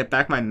Spiders to get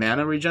back my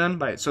mana regen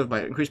by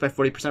increased by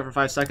 40% for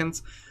 5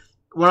 seconds.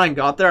 When I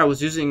got there, I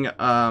was using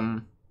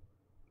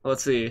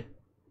let's see,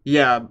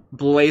 yeah,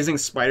 Blazing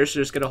Spiders to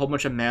just get a whole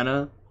bunch of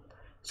mana.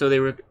 So they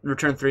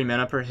return 3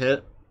 mana per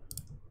hit.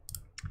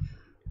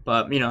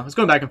 But, you know, I was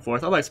going back and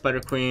forth. I liked Spider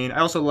Queen.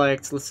 I also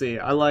liked, let's see,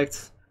 I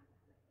liked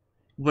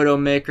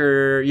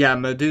Widowmaker. Yeah,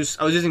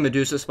 Medusa. I was using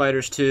Medusa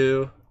spiders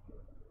too.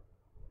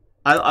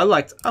 I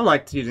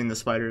liked using the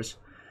spiders.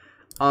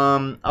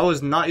 I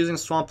was not using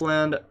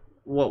Swampland.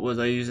 What was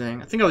I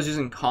using? I think I was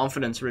using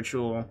Confidence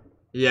Ritual.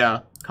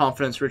 Yeah,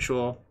 Confidence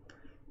Ritual.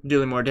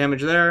 Dealing more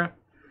damage there.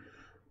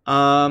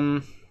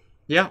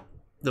 Yeah,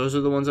 those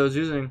are the ones I was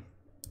using.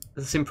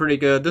 It seemed pretty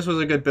good. This was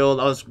a good build.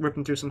 I was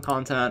ripping through some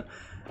content.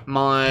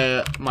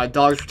 My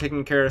dogs were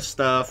taking care of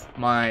stuff.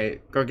 My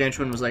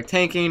Gargantuan was like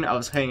tanking. I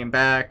was hanging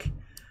back.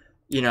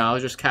 You know, I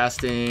was just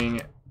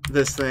casting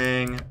this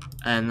thing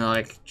and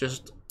like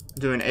just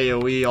doing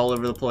AoE all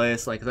over the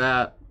place like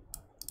that.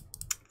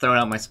 Throwing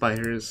out my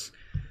spiders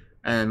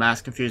and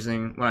mass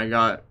confusing when I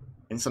got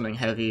in something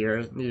heavy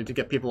or needed to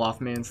get people off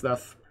me and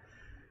stuff.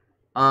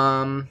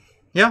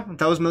 Yeah,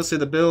 that was mostly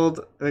the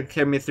build. It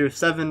carried me through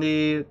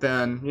 70,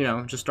 then, you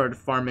know, just started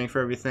farming for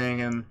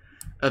everything and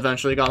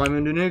eventually got my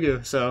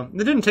Mundunugu. So it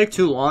didn't take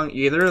too long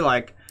either.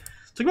 Like,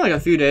 it took me like a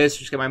few days to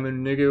just get my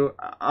Mundunugu.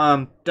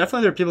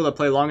 Definitely there are people that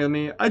play longer than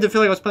me. I did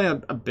feel like I was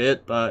playing a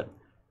bit, but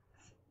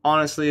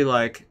honestly,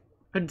 like,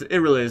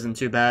 It really isn't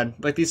too bad.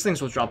 Like, these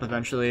things will drop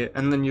eventually,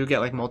 and then you get,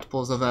 like,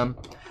 multiples of them.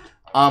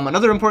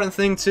 Another important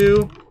thing,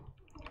 too,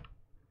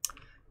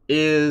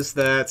 is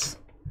that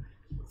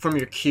from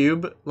your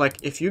cube, like,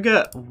 if you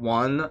get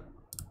one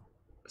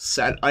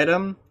set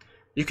item,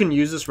 you can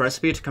use this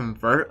recipe to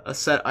convert a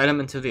set item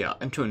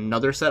into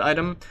another set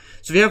item.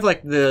 So if you have,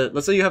 like,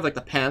 let's say you have, like,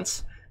 the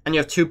pants, and you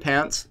have 2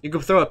 pants, you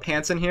could throw a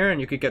pants in here and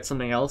you could get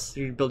something else.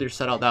 You could build your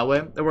set out that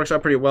way. It works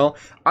out pretty well.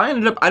 I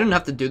didn't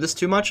have to do this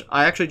too much.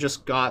 I actually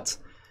just got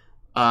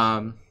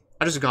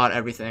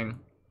everything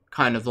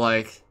kind of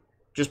like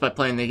just by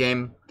playing the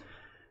game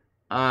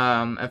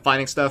and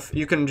finding stuff.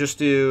 You can just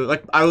do,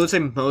 like, I would say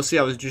mostly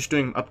I was just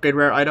doing upgrade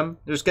rare item.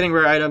 Just getting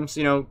rare items,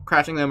 you know,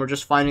 crafting them or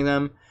just finding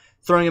them,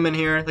 throwing them in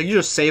here. Like, you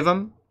just save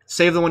them.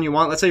 Save the one you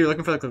want. Let's say you're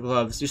looking for, like, the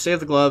gloves. You save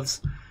the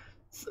gloves,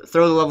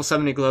 throw the level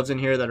 70 gloves in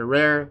here that are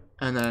rare,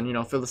 and then, you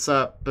know, fill this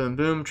up, boom,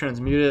 boom,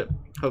 transmute it,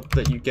 hope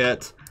that you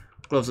get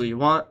gloves that you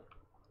want.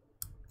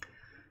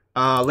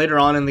 Later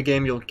on in the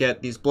game, you'll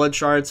get these blood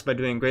shards by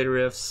doing greater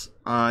rifts,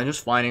 and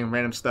just finding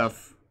random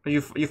stuff.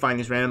 You find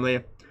these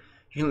randomly.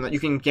 You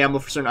can gamble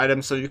for certain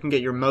items, so you can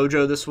get your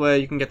mojo this way,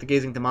 you can get the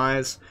Gazing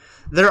Demise.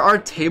 There are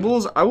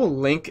tables. I will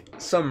link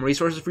some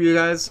resources for you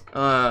guys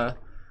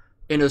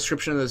in the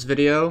description of this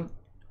video,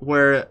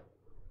 where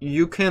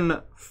you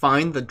can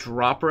find the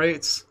drop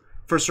rates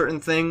for certain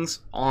things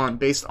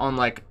based on,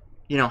 like,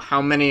 you know,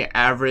 how many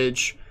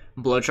average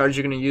blood shards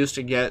you're going to use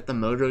to get the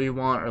mojo you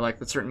want, or like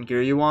the certain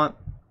gear you want.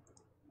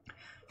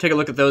 Take a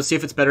look at those, see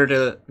if it's better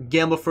to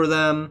gamble for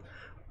them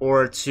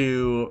or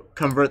to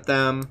convert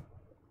them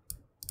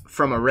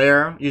from a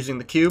rare using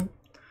the cube.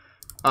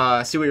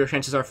 See what your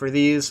chances are for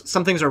these.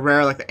 Some things are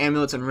rare, like the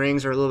amulets and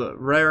rings are a little bit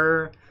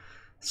rarer,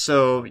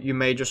 so you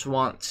may just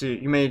want to,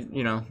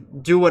 you know,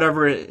 do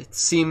whatever it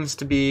seems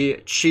to be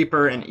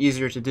cheaper and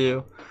easier to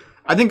do.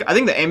 I think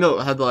the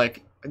amulet had,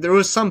 like, there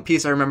was some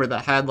piece I remember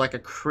that had like a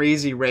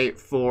crazy rate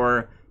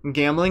for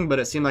gambling, but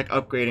it seemed like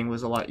upgrading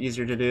was a lot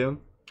easier to do.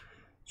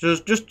 So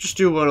just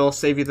do what'll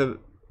save you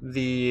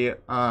the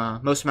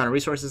most amount of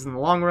resources in the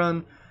long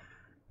run.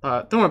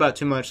 Don't worry about it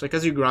too much. Like,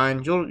 as you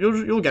grind,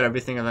 you'll get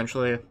everything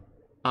eventually.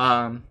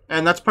 And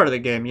that's part of the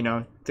game, you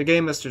know. The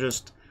game is to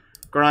just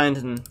grind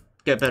and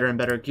get better and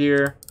better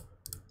gear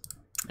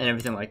and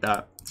everything like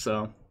that.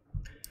 So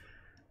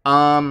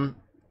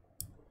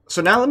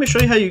so now let me show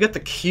you how you get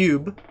the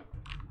cube.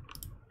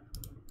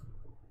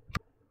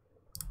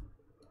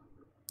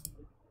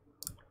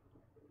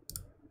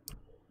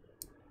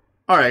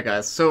 Alright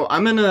guys, so I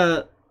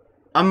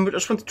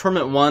just went to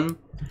Tournament 1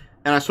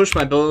 and I switched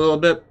my build a little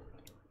bit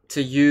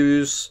to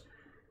use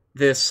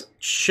this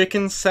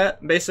chicken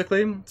set,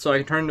 basically, so I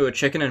can turn into a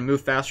chicken and move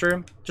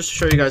faster, just to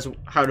show you guys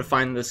how to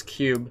find this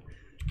cube.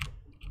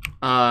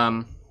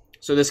 So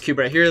this cube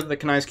right here, the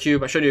Kanai's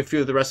cube, I showed you a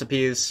few of the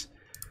recipes.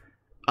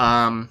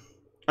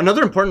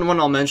 Another important one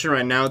I'll mention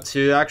right now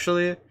too,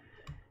 actually,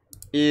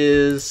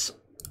 is,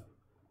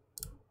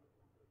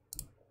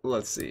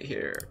 let's see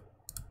here,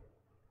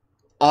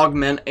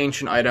 augment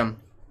ancient item.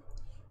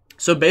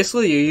 So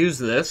basically you use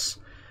this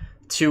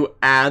to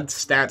add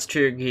stats to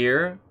your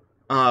gear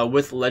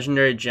with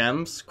legendary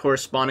gems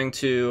corresponding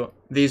to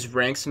these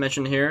ranks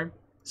mentioned here.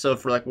 So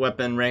for like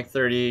weapon rank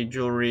 30,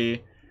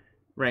 jewelry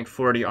rank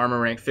 40, armor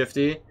rank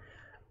 50,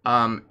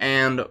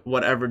 and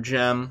whatever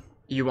gem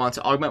you want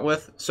to augment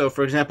with. So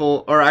for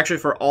example, or actually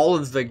for all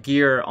of the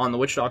gear on the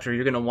Witch Doctor,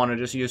 you're going to want to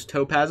just use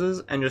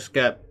topazes and just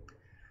get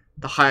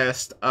the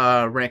highest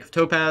rank of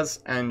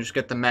topaz and just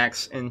get the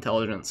max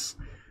intelligence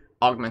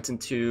augment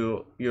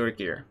into your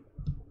gear.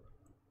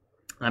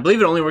 And I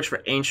believe it only works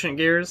for ancient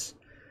gears,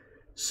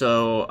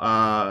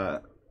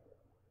 so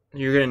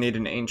you're going to need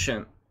an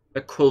ancient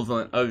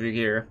equivalent of your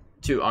gear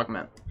to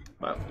augment.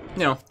 But,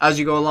 you know, as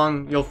you go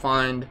along, you'll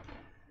find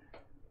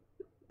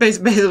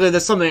basically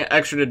there's something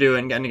extra to do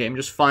in the game.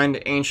 Just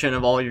find ancient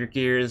of all your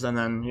gears and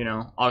then, you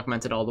know,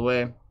 augment it all the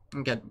way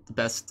and get the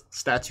best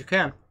stats you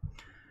can.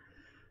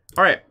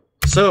 Alright,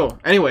 so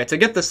anyway, to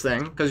get this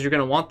thing, because you're going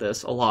to want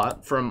this a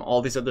lot from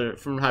all these other,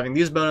 from having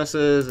these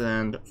bonuses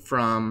and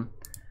from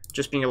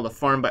just being able to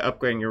farm by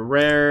upgrading your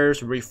rares,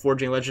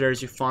 reforging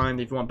legendaries you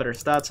find if you want better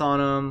stats on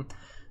them,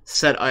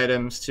 set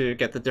items to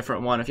get the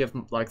different one. If you have,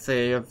 like,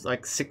 say you have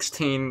like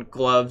 16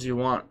 gloves, you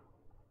want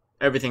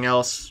everything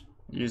else,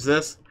 use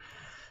this.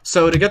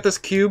 So to get this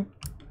cube,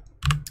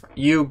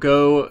 you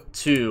go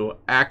to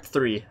Act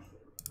 3,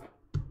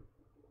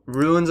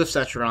 Ruins of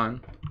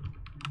Secheron,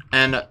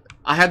 and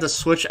I had to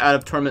switch out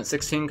of Tournament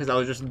 16 because I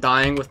was just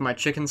dying with my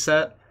chicken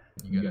set.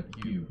 You got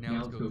the cube.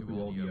 Now let's go through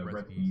all the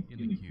recipes in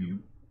the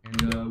cube,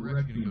 and we're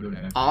actually going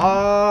to go to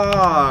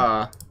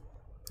Ah!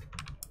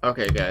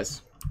 Okay,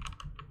 guys.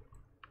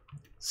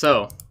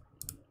 So,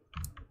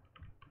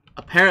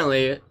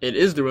 apparently, it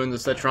is the Ruins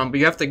of Secheron,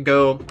 but you have to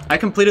go. I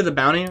completed the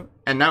bounty,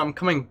 and now I'm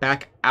coming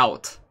back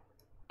out.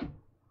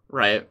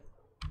 Right?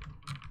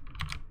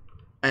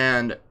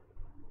 And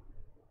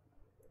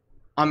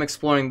I'm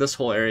exploring this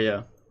whole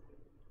area.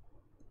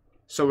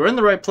 So we're in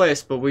the right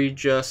place, but we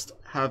just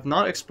have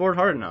not explored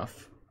hard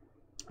enough.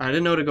 I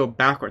didn't know to go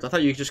backwards. I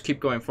thought you could just keep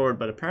going forward,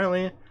 but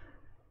apparently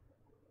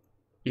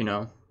you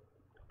know,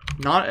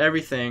 not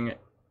everything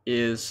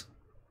is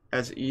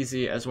as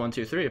easy as 1,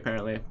 2, 3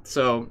 apparently.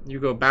 So you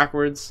go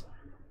backwards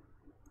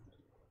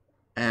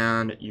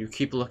and you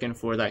keep looking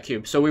for that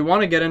cube. So we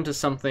want to get into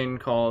something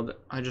called,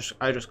 I just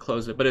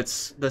closed it, but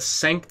it's the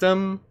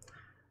Sanctum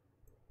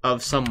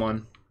of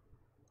someone.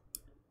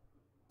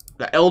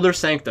 The Elder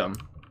Sanctum.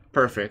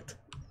 Perfect.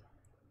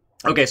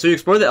 Okay, so you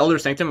explore the Elder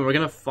Sanctum and we're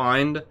gonna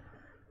find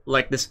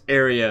like this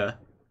area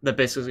that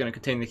basically is gonna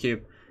contain the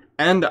cube.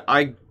 And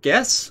I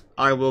guess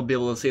I will be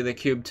able to see the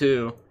cube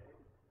too.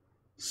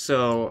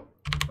 So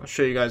I'll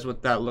show you guys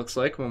what that looks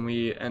like when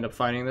we end up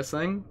finding this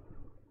thing.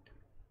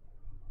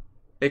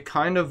 It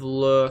kind of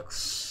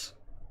looks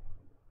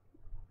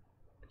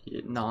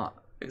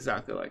not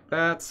exactly like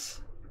that.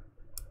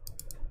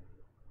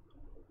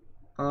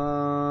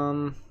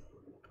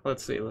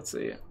 Let's see.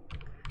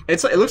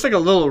 It looks like a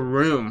little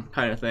room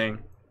kind of thing.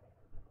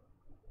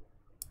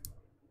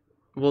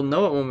 We'll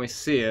know it when we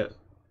see it.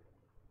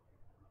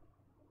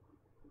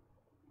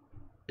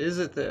 Is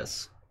it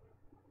this?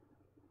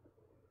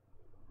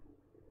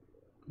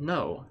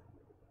 No.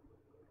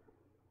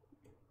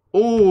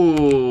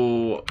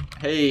 Ooh,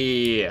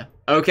 hey.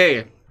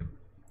 Okay.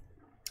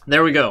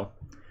 There we go.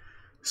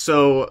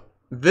 So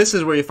this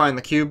is where you find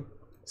the cube.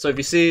 So if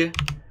you see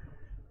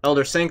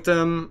Elder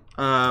Sanctum,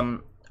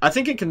 I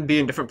think it can be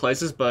in different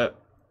places, but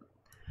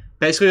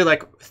basically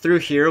like through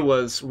here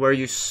was where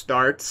you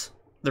start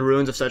the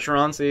ruins of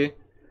Secheron, see?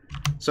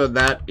 So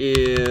that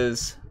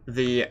is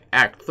the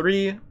Act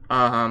 3,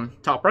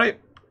 top right.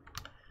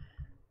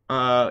 You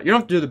don't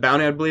have to do the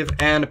bounty, I believe,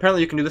 and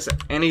apparently you can do this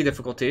at any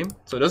difficulty,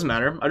 so it doesn't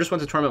matter. I just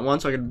went to Tournament 1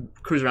 so I could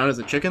cruise around as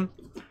a chicken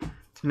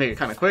to make it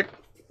kind of quick.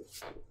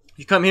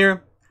 You come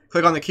here,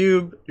 click on the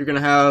cube, you're going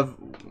to have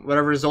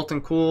whatever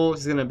resulting cool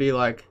is going to be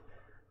like,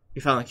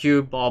 you found the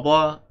cube, blah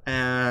blah,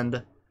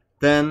 and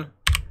then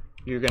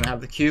you're going to have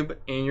the cube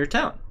in your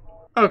town.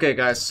 Okay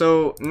guys,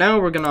 so now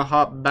we're going to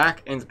hop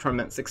back into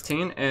Tournament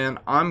 16, and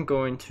I'm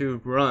going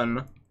to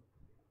run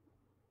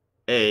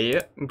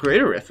a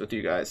Greater Rift with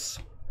you guys.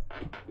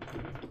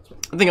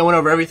 I think I went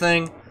over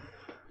everything.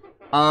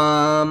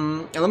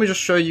 And let me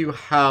just show you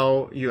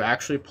how you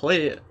actually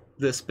play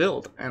this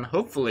build, and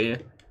hopefully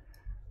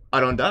I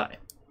don't die.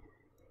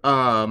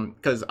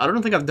 Because I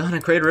don't think I've done a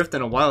Greater Rift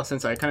in a while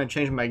since I kind of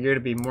changed my gear to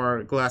be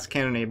more glass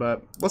cannony,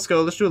 but let's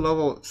go, let's do a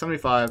level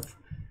 75.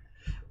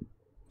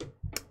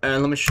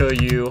 And let me show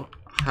you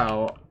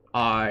how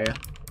I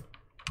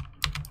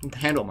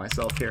handle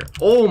myself here.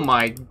 Oh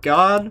my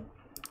god!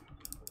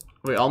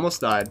 We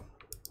almost died.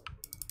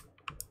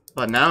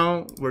 But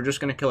now, we're just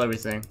gonna kill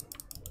everything.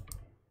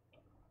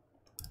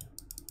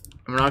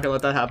 And we're not gonna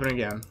let that happen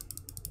again.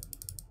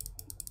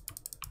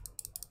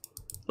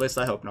 At least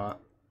I hope not.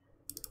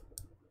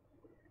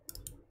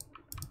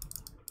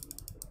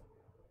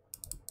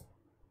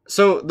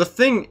 So, the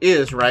thing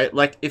is, right,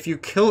 like, if you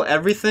kill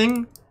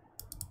everything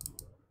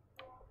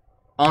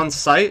on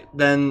sight,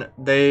 then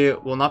they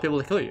will not be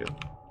able to kill you.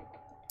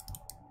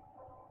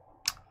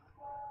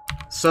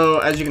 So,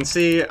 as you can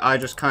see, I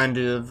just kind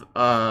of,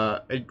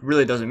 it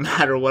really doesn't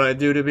matter what I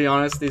do, to be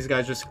honest. These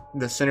guys just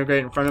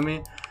disintegrate in front of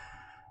me.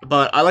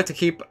 But I like to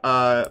keep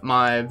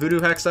my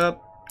voodoo hex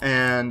up,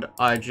 and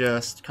I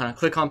just kind of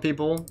click on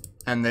people,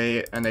 and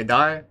they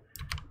die.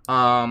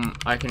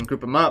 I can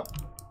group them up,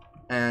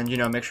 and, you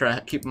know, make sure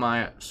I keep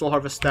my soul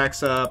harvest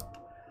stacks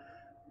up.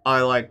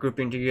 I like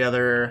grouping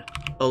together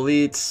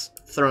elites,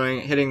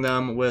 hitting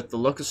them with the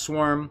locust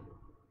swarm.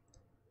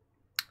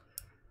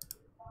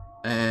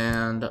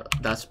 And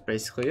that's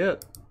basically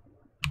it.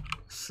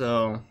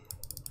 So,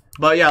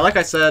 but yeah, like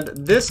I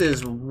said, this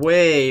is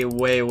way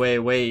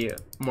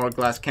more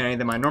glass cannon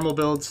than my normal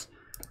builds.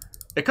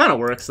 It kind of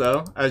works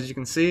though, as you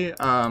can see.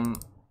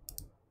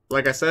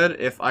 Like I said,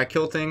 if I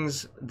kill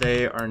things,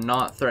 they are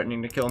not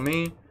threatening to kill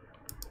me.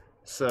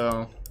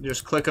 So,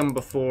 just click them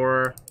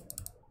before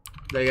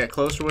they get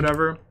close or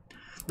whatever.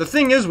 The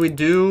thing is, we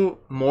do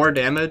more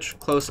damage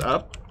close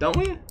up, don't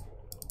we?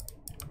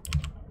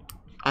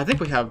 I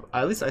think we have,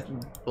 at least I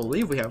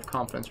believe we have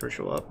confidence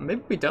ritual up.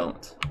 Maybe we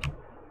don't.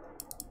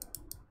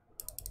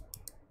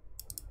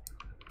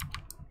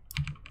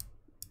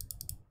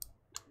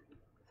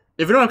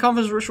 If you don't have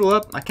confidence ritual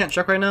up, I can't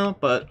check right now,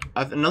 but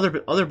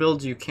other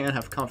builds you can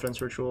have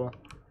confidence ritual.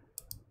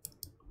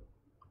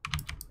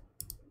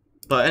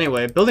 But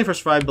anyway, building for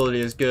survivability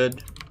is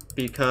good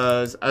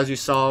because, as you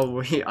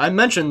saw, I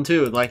mentioned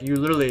too, like you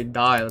literally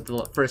die at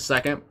the first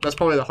second. That's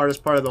probably the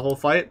hardest part of the whole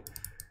fight.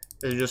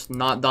 Is just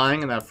not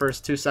dying in that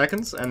first 2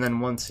 seconds, and then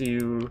once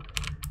you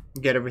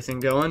get everything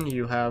going,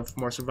 you have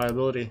more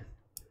survivability.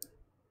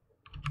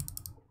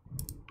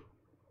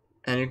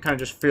 And you can kind of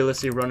just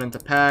fearlessly run into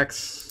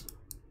packs.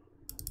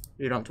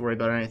 You don't have to worry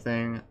about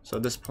anything. So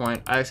at this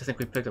point, I actually think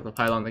we picked up the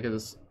pylon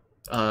because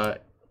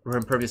we're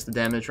impervious to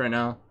damage right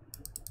now.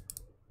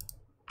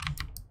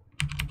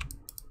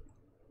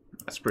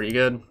 That's pretty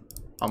good.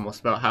 Almost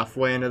about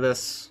halfway into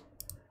this.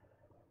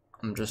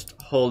 I'm just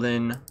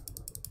holding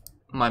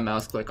my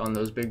mouse click on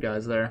those big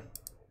guys there.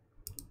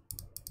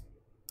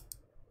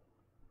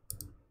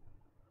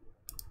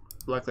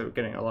 luckily we're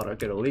getting a lot of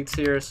good elites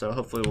here, so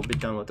hopefully we'll be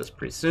done with this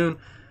pretty soon.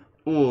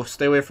 Ooh,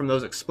 stay away from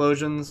those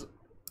explosions.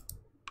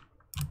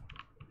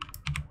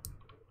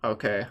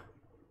 Okay.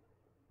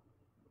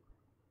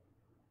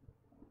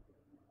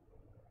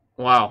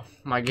 Wow,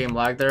 my game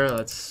lagged there.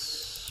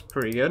 That's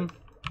pretty good.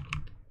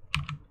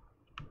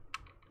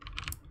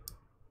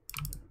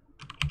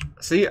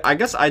 See, I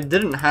guess I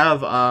didn't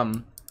have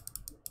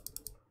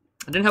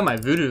my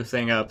voodoo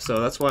thing up, so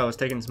that's why I was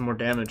taking some more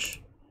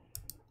damage.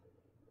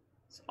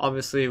 So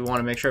obviously, we want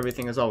to make sure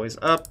everything is always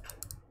up.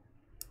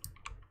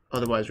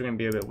 Otherwise, we're going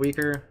to be a bit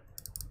weaker.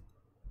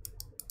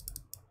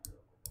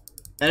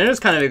 And it is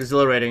kind of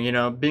exhilarating, you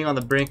know, being on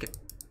the brink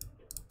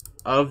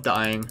of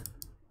dying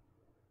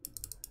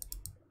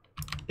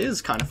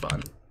is kind of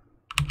fun.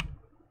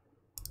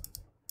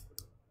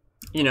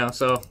 You know,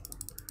 so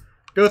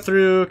go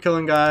through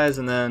killing guys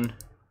and then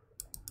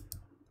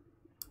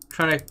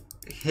trying to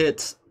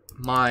hit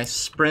my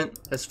sprint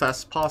as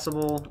fast as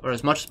possible, or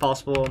as much as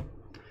possible.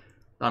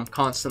 I'm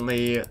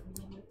constantly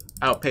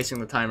outpacing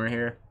the timer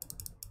here.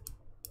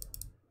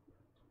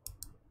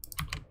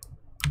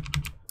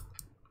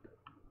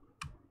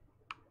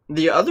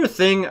 The other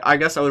thing I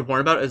guess I would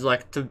warn about is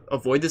like to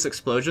avoid these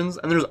explosions,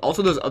 and there's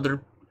also those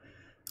other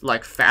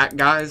like fat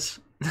guys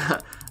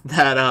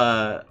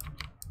that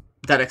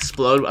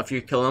explode after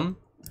you kill them.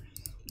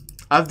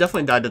 I've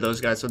definitely died to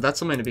those guys, so that's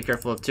something to be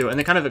careful of too. And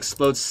they kind of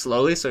explode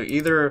slowly, so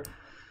either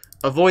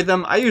avoid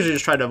them. I usually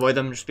just try to avoid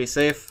them, just be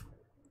safe.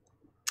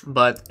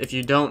 But if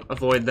you don't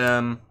avoid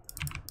them,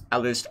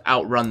 at least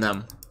outrun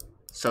them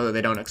so that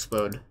they don't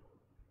explode.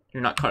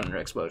 You're not caught in an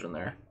explosion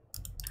there.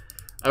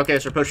 Okay,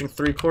 so we're approaching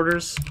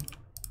 3/4.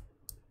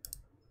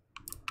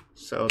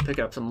 So pick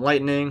up some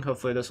lightning.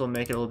 Hopefully this will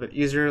make it a little bit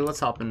easier. Let's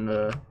hop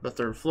into the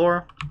 3rd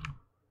floor.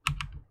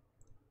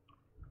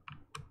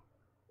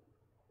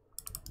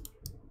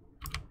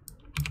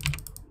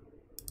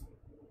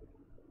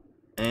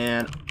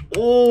 And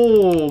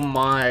oh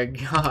my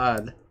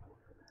god.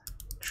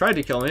 Tried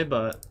to kill me,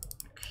 but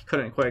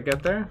couldn't quite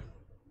get there.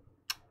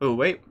 Oh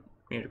wait,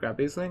 we need to grab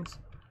these things.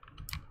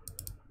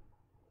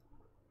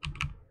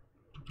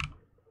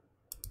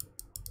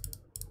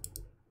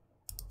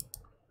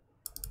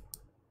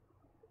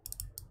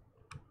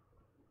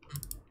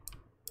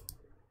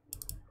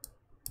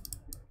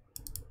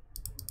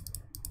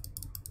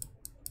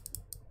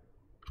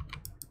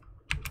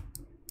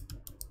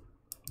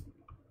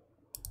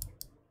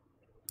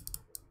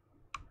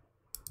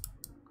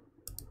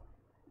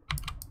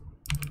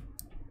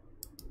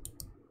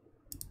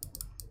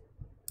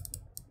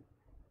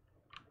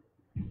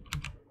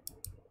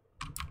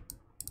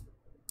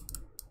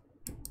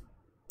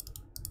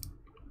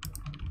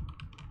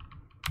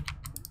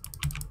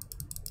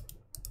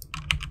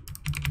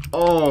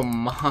 Oh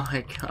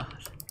my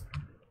god.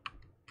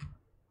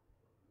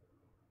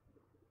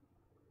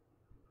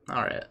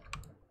 Alright.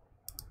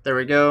 There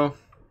we go.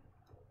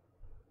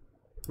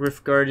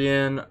 Rift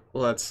Guardian.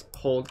 Let's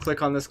hold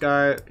click on this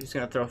guy. He's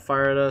gonna throw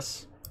fire at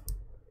us.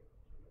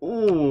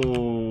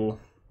 Ooh.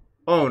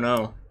 Oh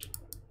no.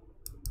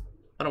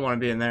 I don't want to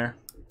be in there.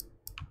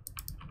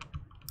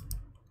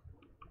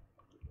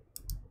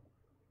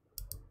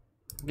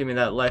 Give me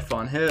that life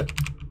on hit.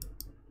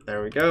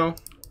 There we go.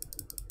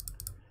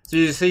 So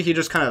you see he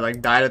just kind of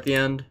like died at the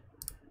end.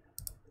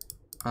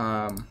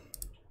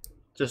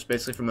 Just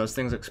basically from those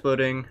things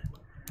exploding.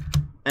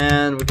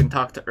 And we can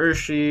talk to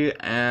Urshi,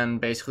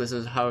 and basically this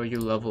is how you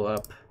level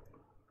up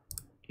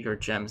your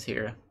gems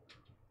here.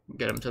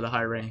 Get them to the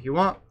high rank you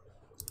want.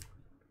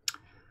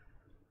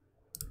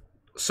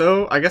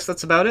 So I guess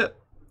that's about it.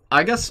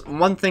 I guess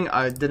one thing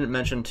I didn't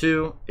mention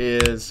too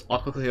is,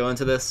 I'll quickly go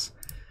into this.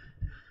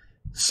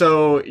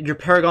 So your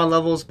paragon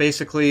levels,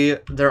 basically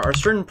there are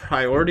certain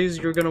priorities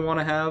you're going to want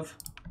to have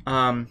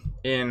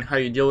in how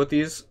you deal with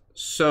these.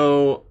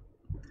 So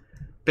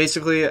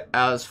basically,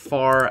 as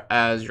far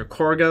as your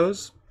core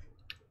goes,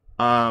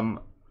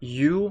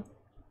 you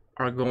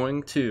are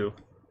going to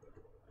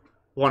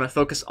want to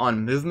focus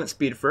on movement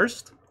speed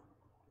first.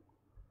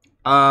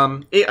 I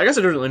guess it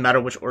doesn't really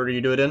matter which order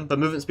you do it in, but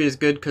movement speed is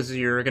good because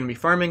you're going to be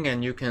farming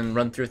and you can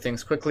run through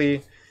things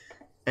quickly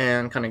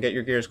and kind of get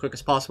your gear as quick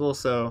as possible.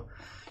 So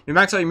you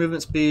max out your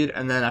movement speed,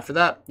 and then after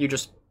that, you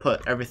just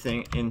put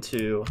everything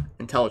into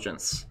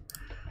intelligence.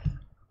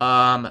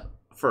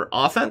 For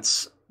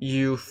offense,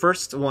 you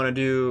first want to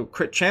do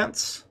crit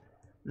chance,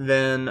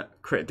 then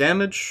crit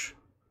damage,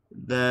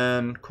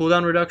 then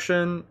cooldown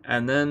reduction,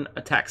 and then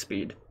attack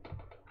speed.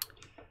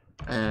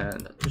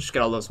 And just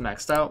get all those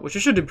maxed out, which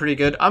you should do pretty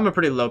good. I'm a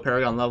pretty low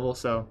paragon level,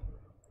 so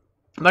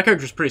my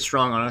character's pretty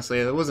strong, honestly.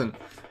 I wasn't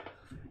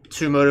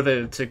too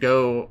motivated to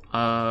go,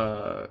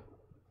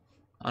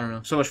 I don't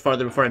know, so much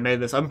farther before I made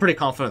this. I'm pretty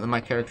confident that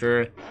my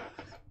character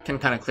can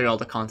kind of clear all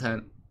the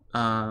content.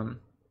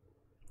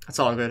 That's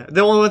all good.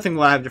 The only thing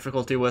I have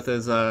difficulty with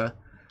is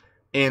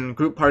in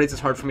group parties,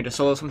 it's hard for me to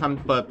solo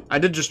sometimes, but I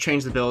did just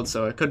change the build,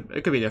 so it could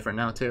be different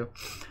now too.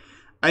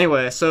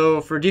 Anyway,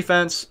 so for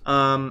defense,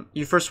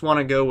 you first want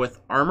to go with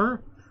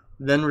armor,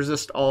 then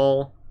resist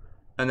all,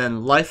 and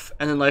then life,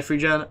 and then life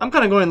regen. I'm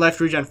kind of going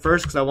life regen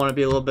first because I want to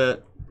be a little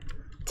bit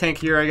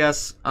tankier, I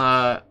guess.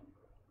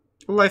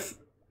 Life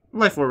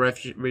or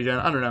life regen,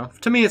 I don't know.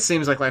 To me, it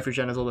seems like life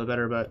regen is a little bit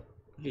better, but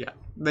yeah,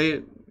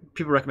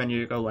 people recommend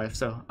you go life,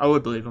 so I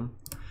would believe them.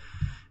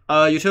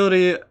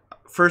 Utility,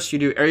 first you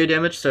do area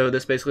damage, so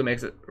this basically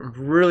makes it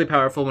really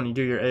powerful when you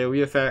do your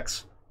AoE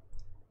effects.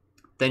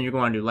 Then you're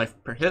going to do life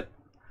per hit,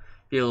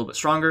 be a little bit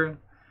stronger.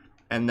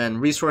 And then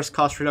resource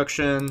cost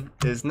reduction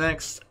is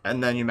next,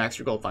 and then you max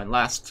your gold find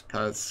last,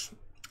 because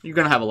you're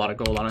gonna have a lot of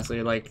gold,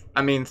 honestly. Like,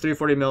 I mean,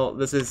 340 mil,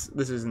 this is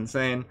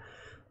insane.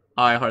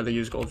 I hardly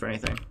use gold for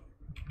anything.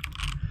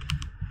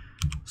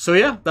 So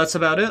yeah, that's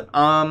about it.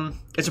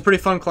 It's a pretty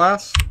fun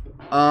class.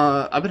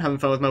 I've been having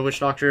fun with my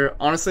Witch Doctor.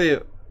 Honestly,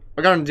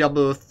 I got into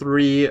Diablo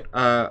 3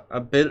 a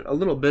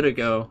little bit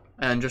ago,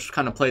 and just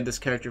kind of played this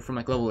character from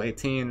like level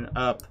 18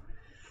 up,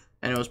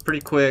 and it was pretty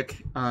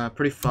quick,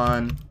 pretty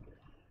fun.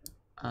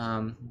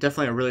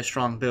 Definitely a really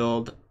strong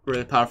build,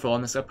 really powerful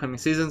on this upcoming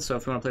season. So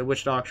if you want to play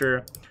Witch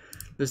Doctor,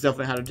 this is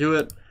definitely how to do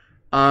it.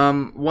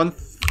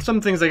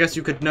 Some things I guess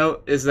you could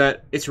note is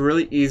that it's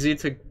really easy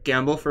to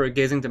gamble for a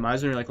Gazing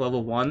Demise when you're like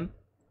level 1.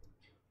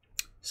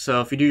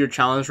 So if you do your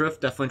challenge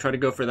rift, definitely try to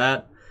go for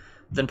that.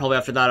 Then probably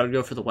after that I would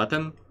go for the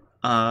weapon,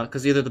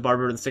 because either the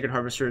Barber or the Sacred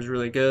Harvester is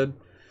really good.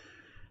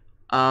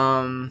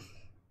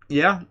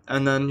 Yeah,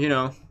 and then, you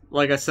know,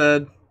 like I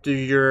said, do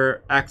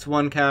your Act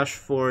 1 cache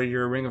for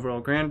your Ring of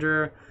Royal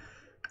Grandeur,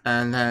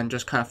 and then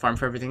just kind of farm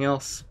for everything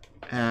else.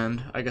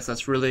 And I guess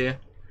that's really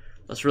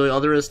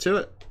all there is to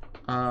it.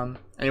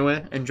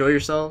 Anyway, enjoy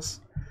yourselves,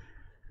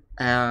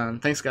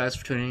 and thanks guys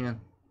for tuning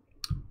in.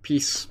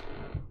 Peace.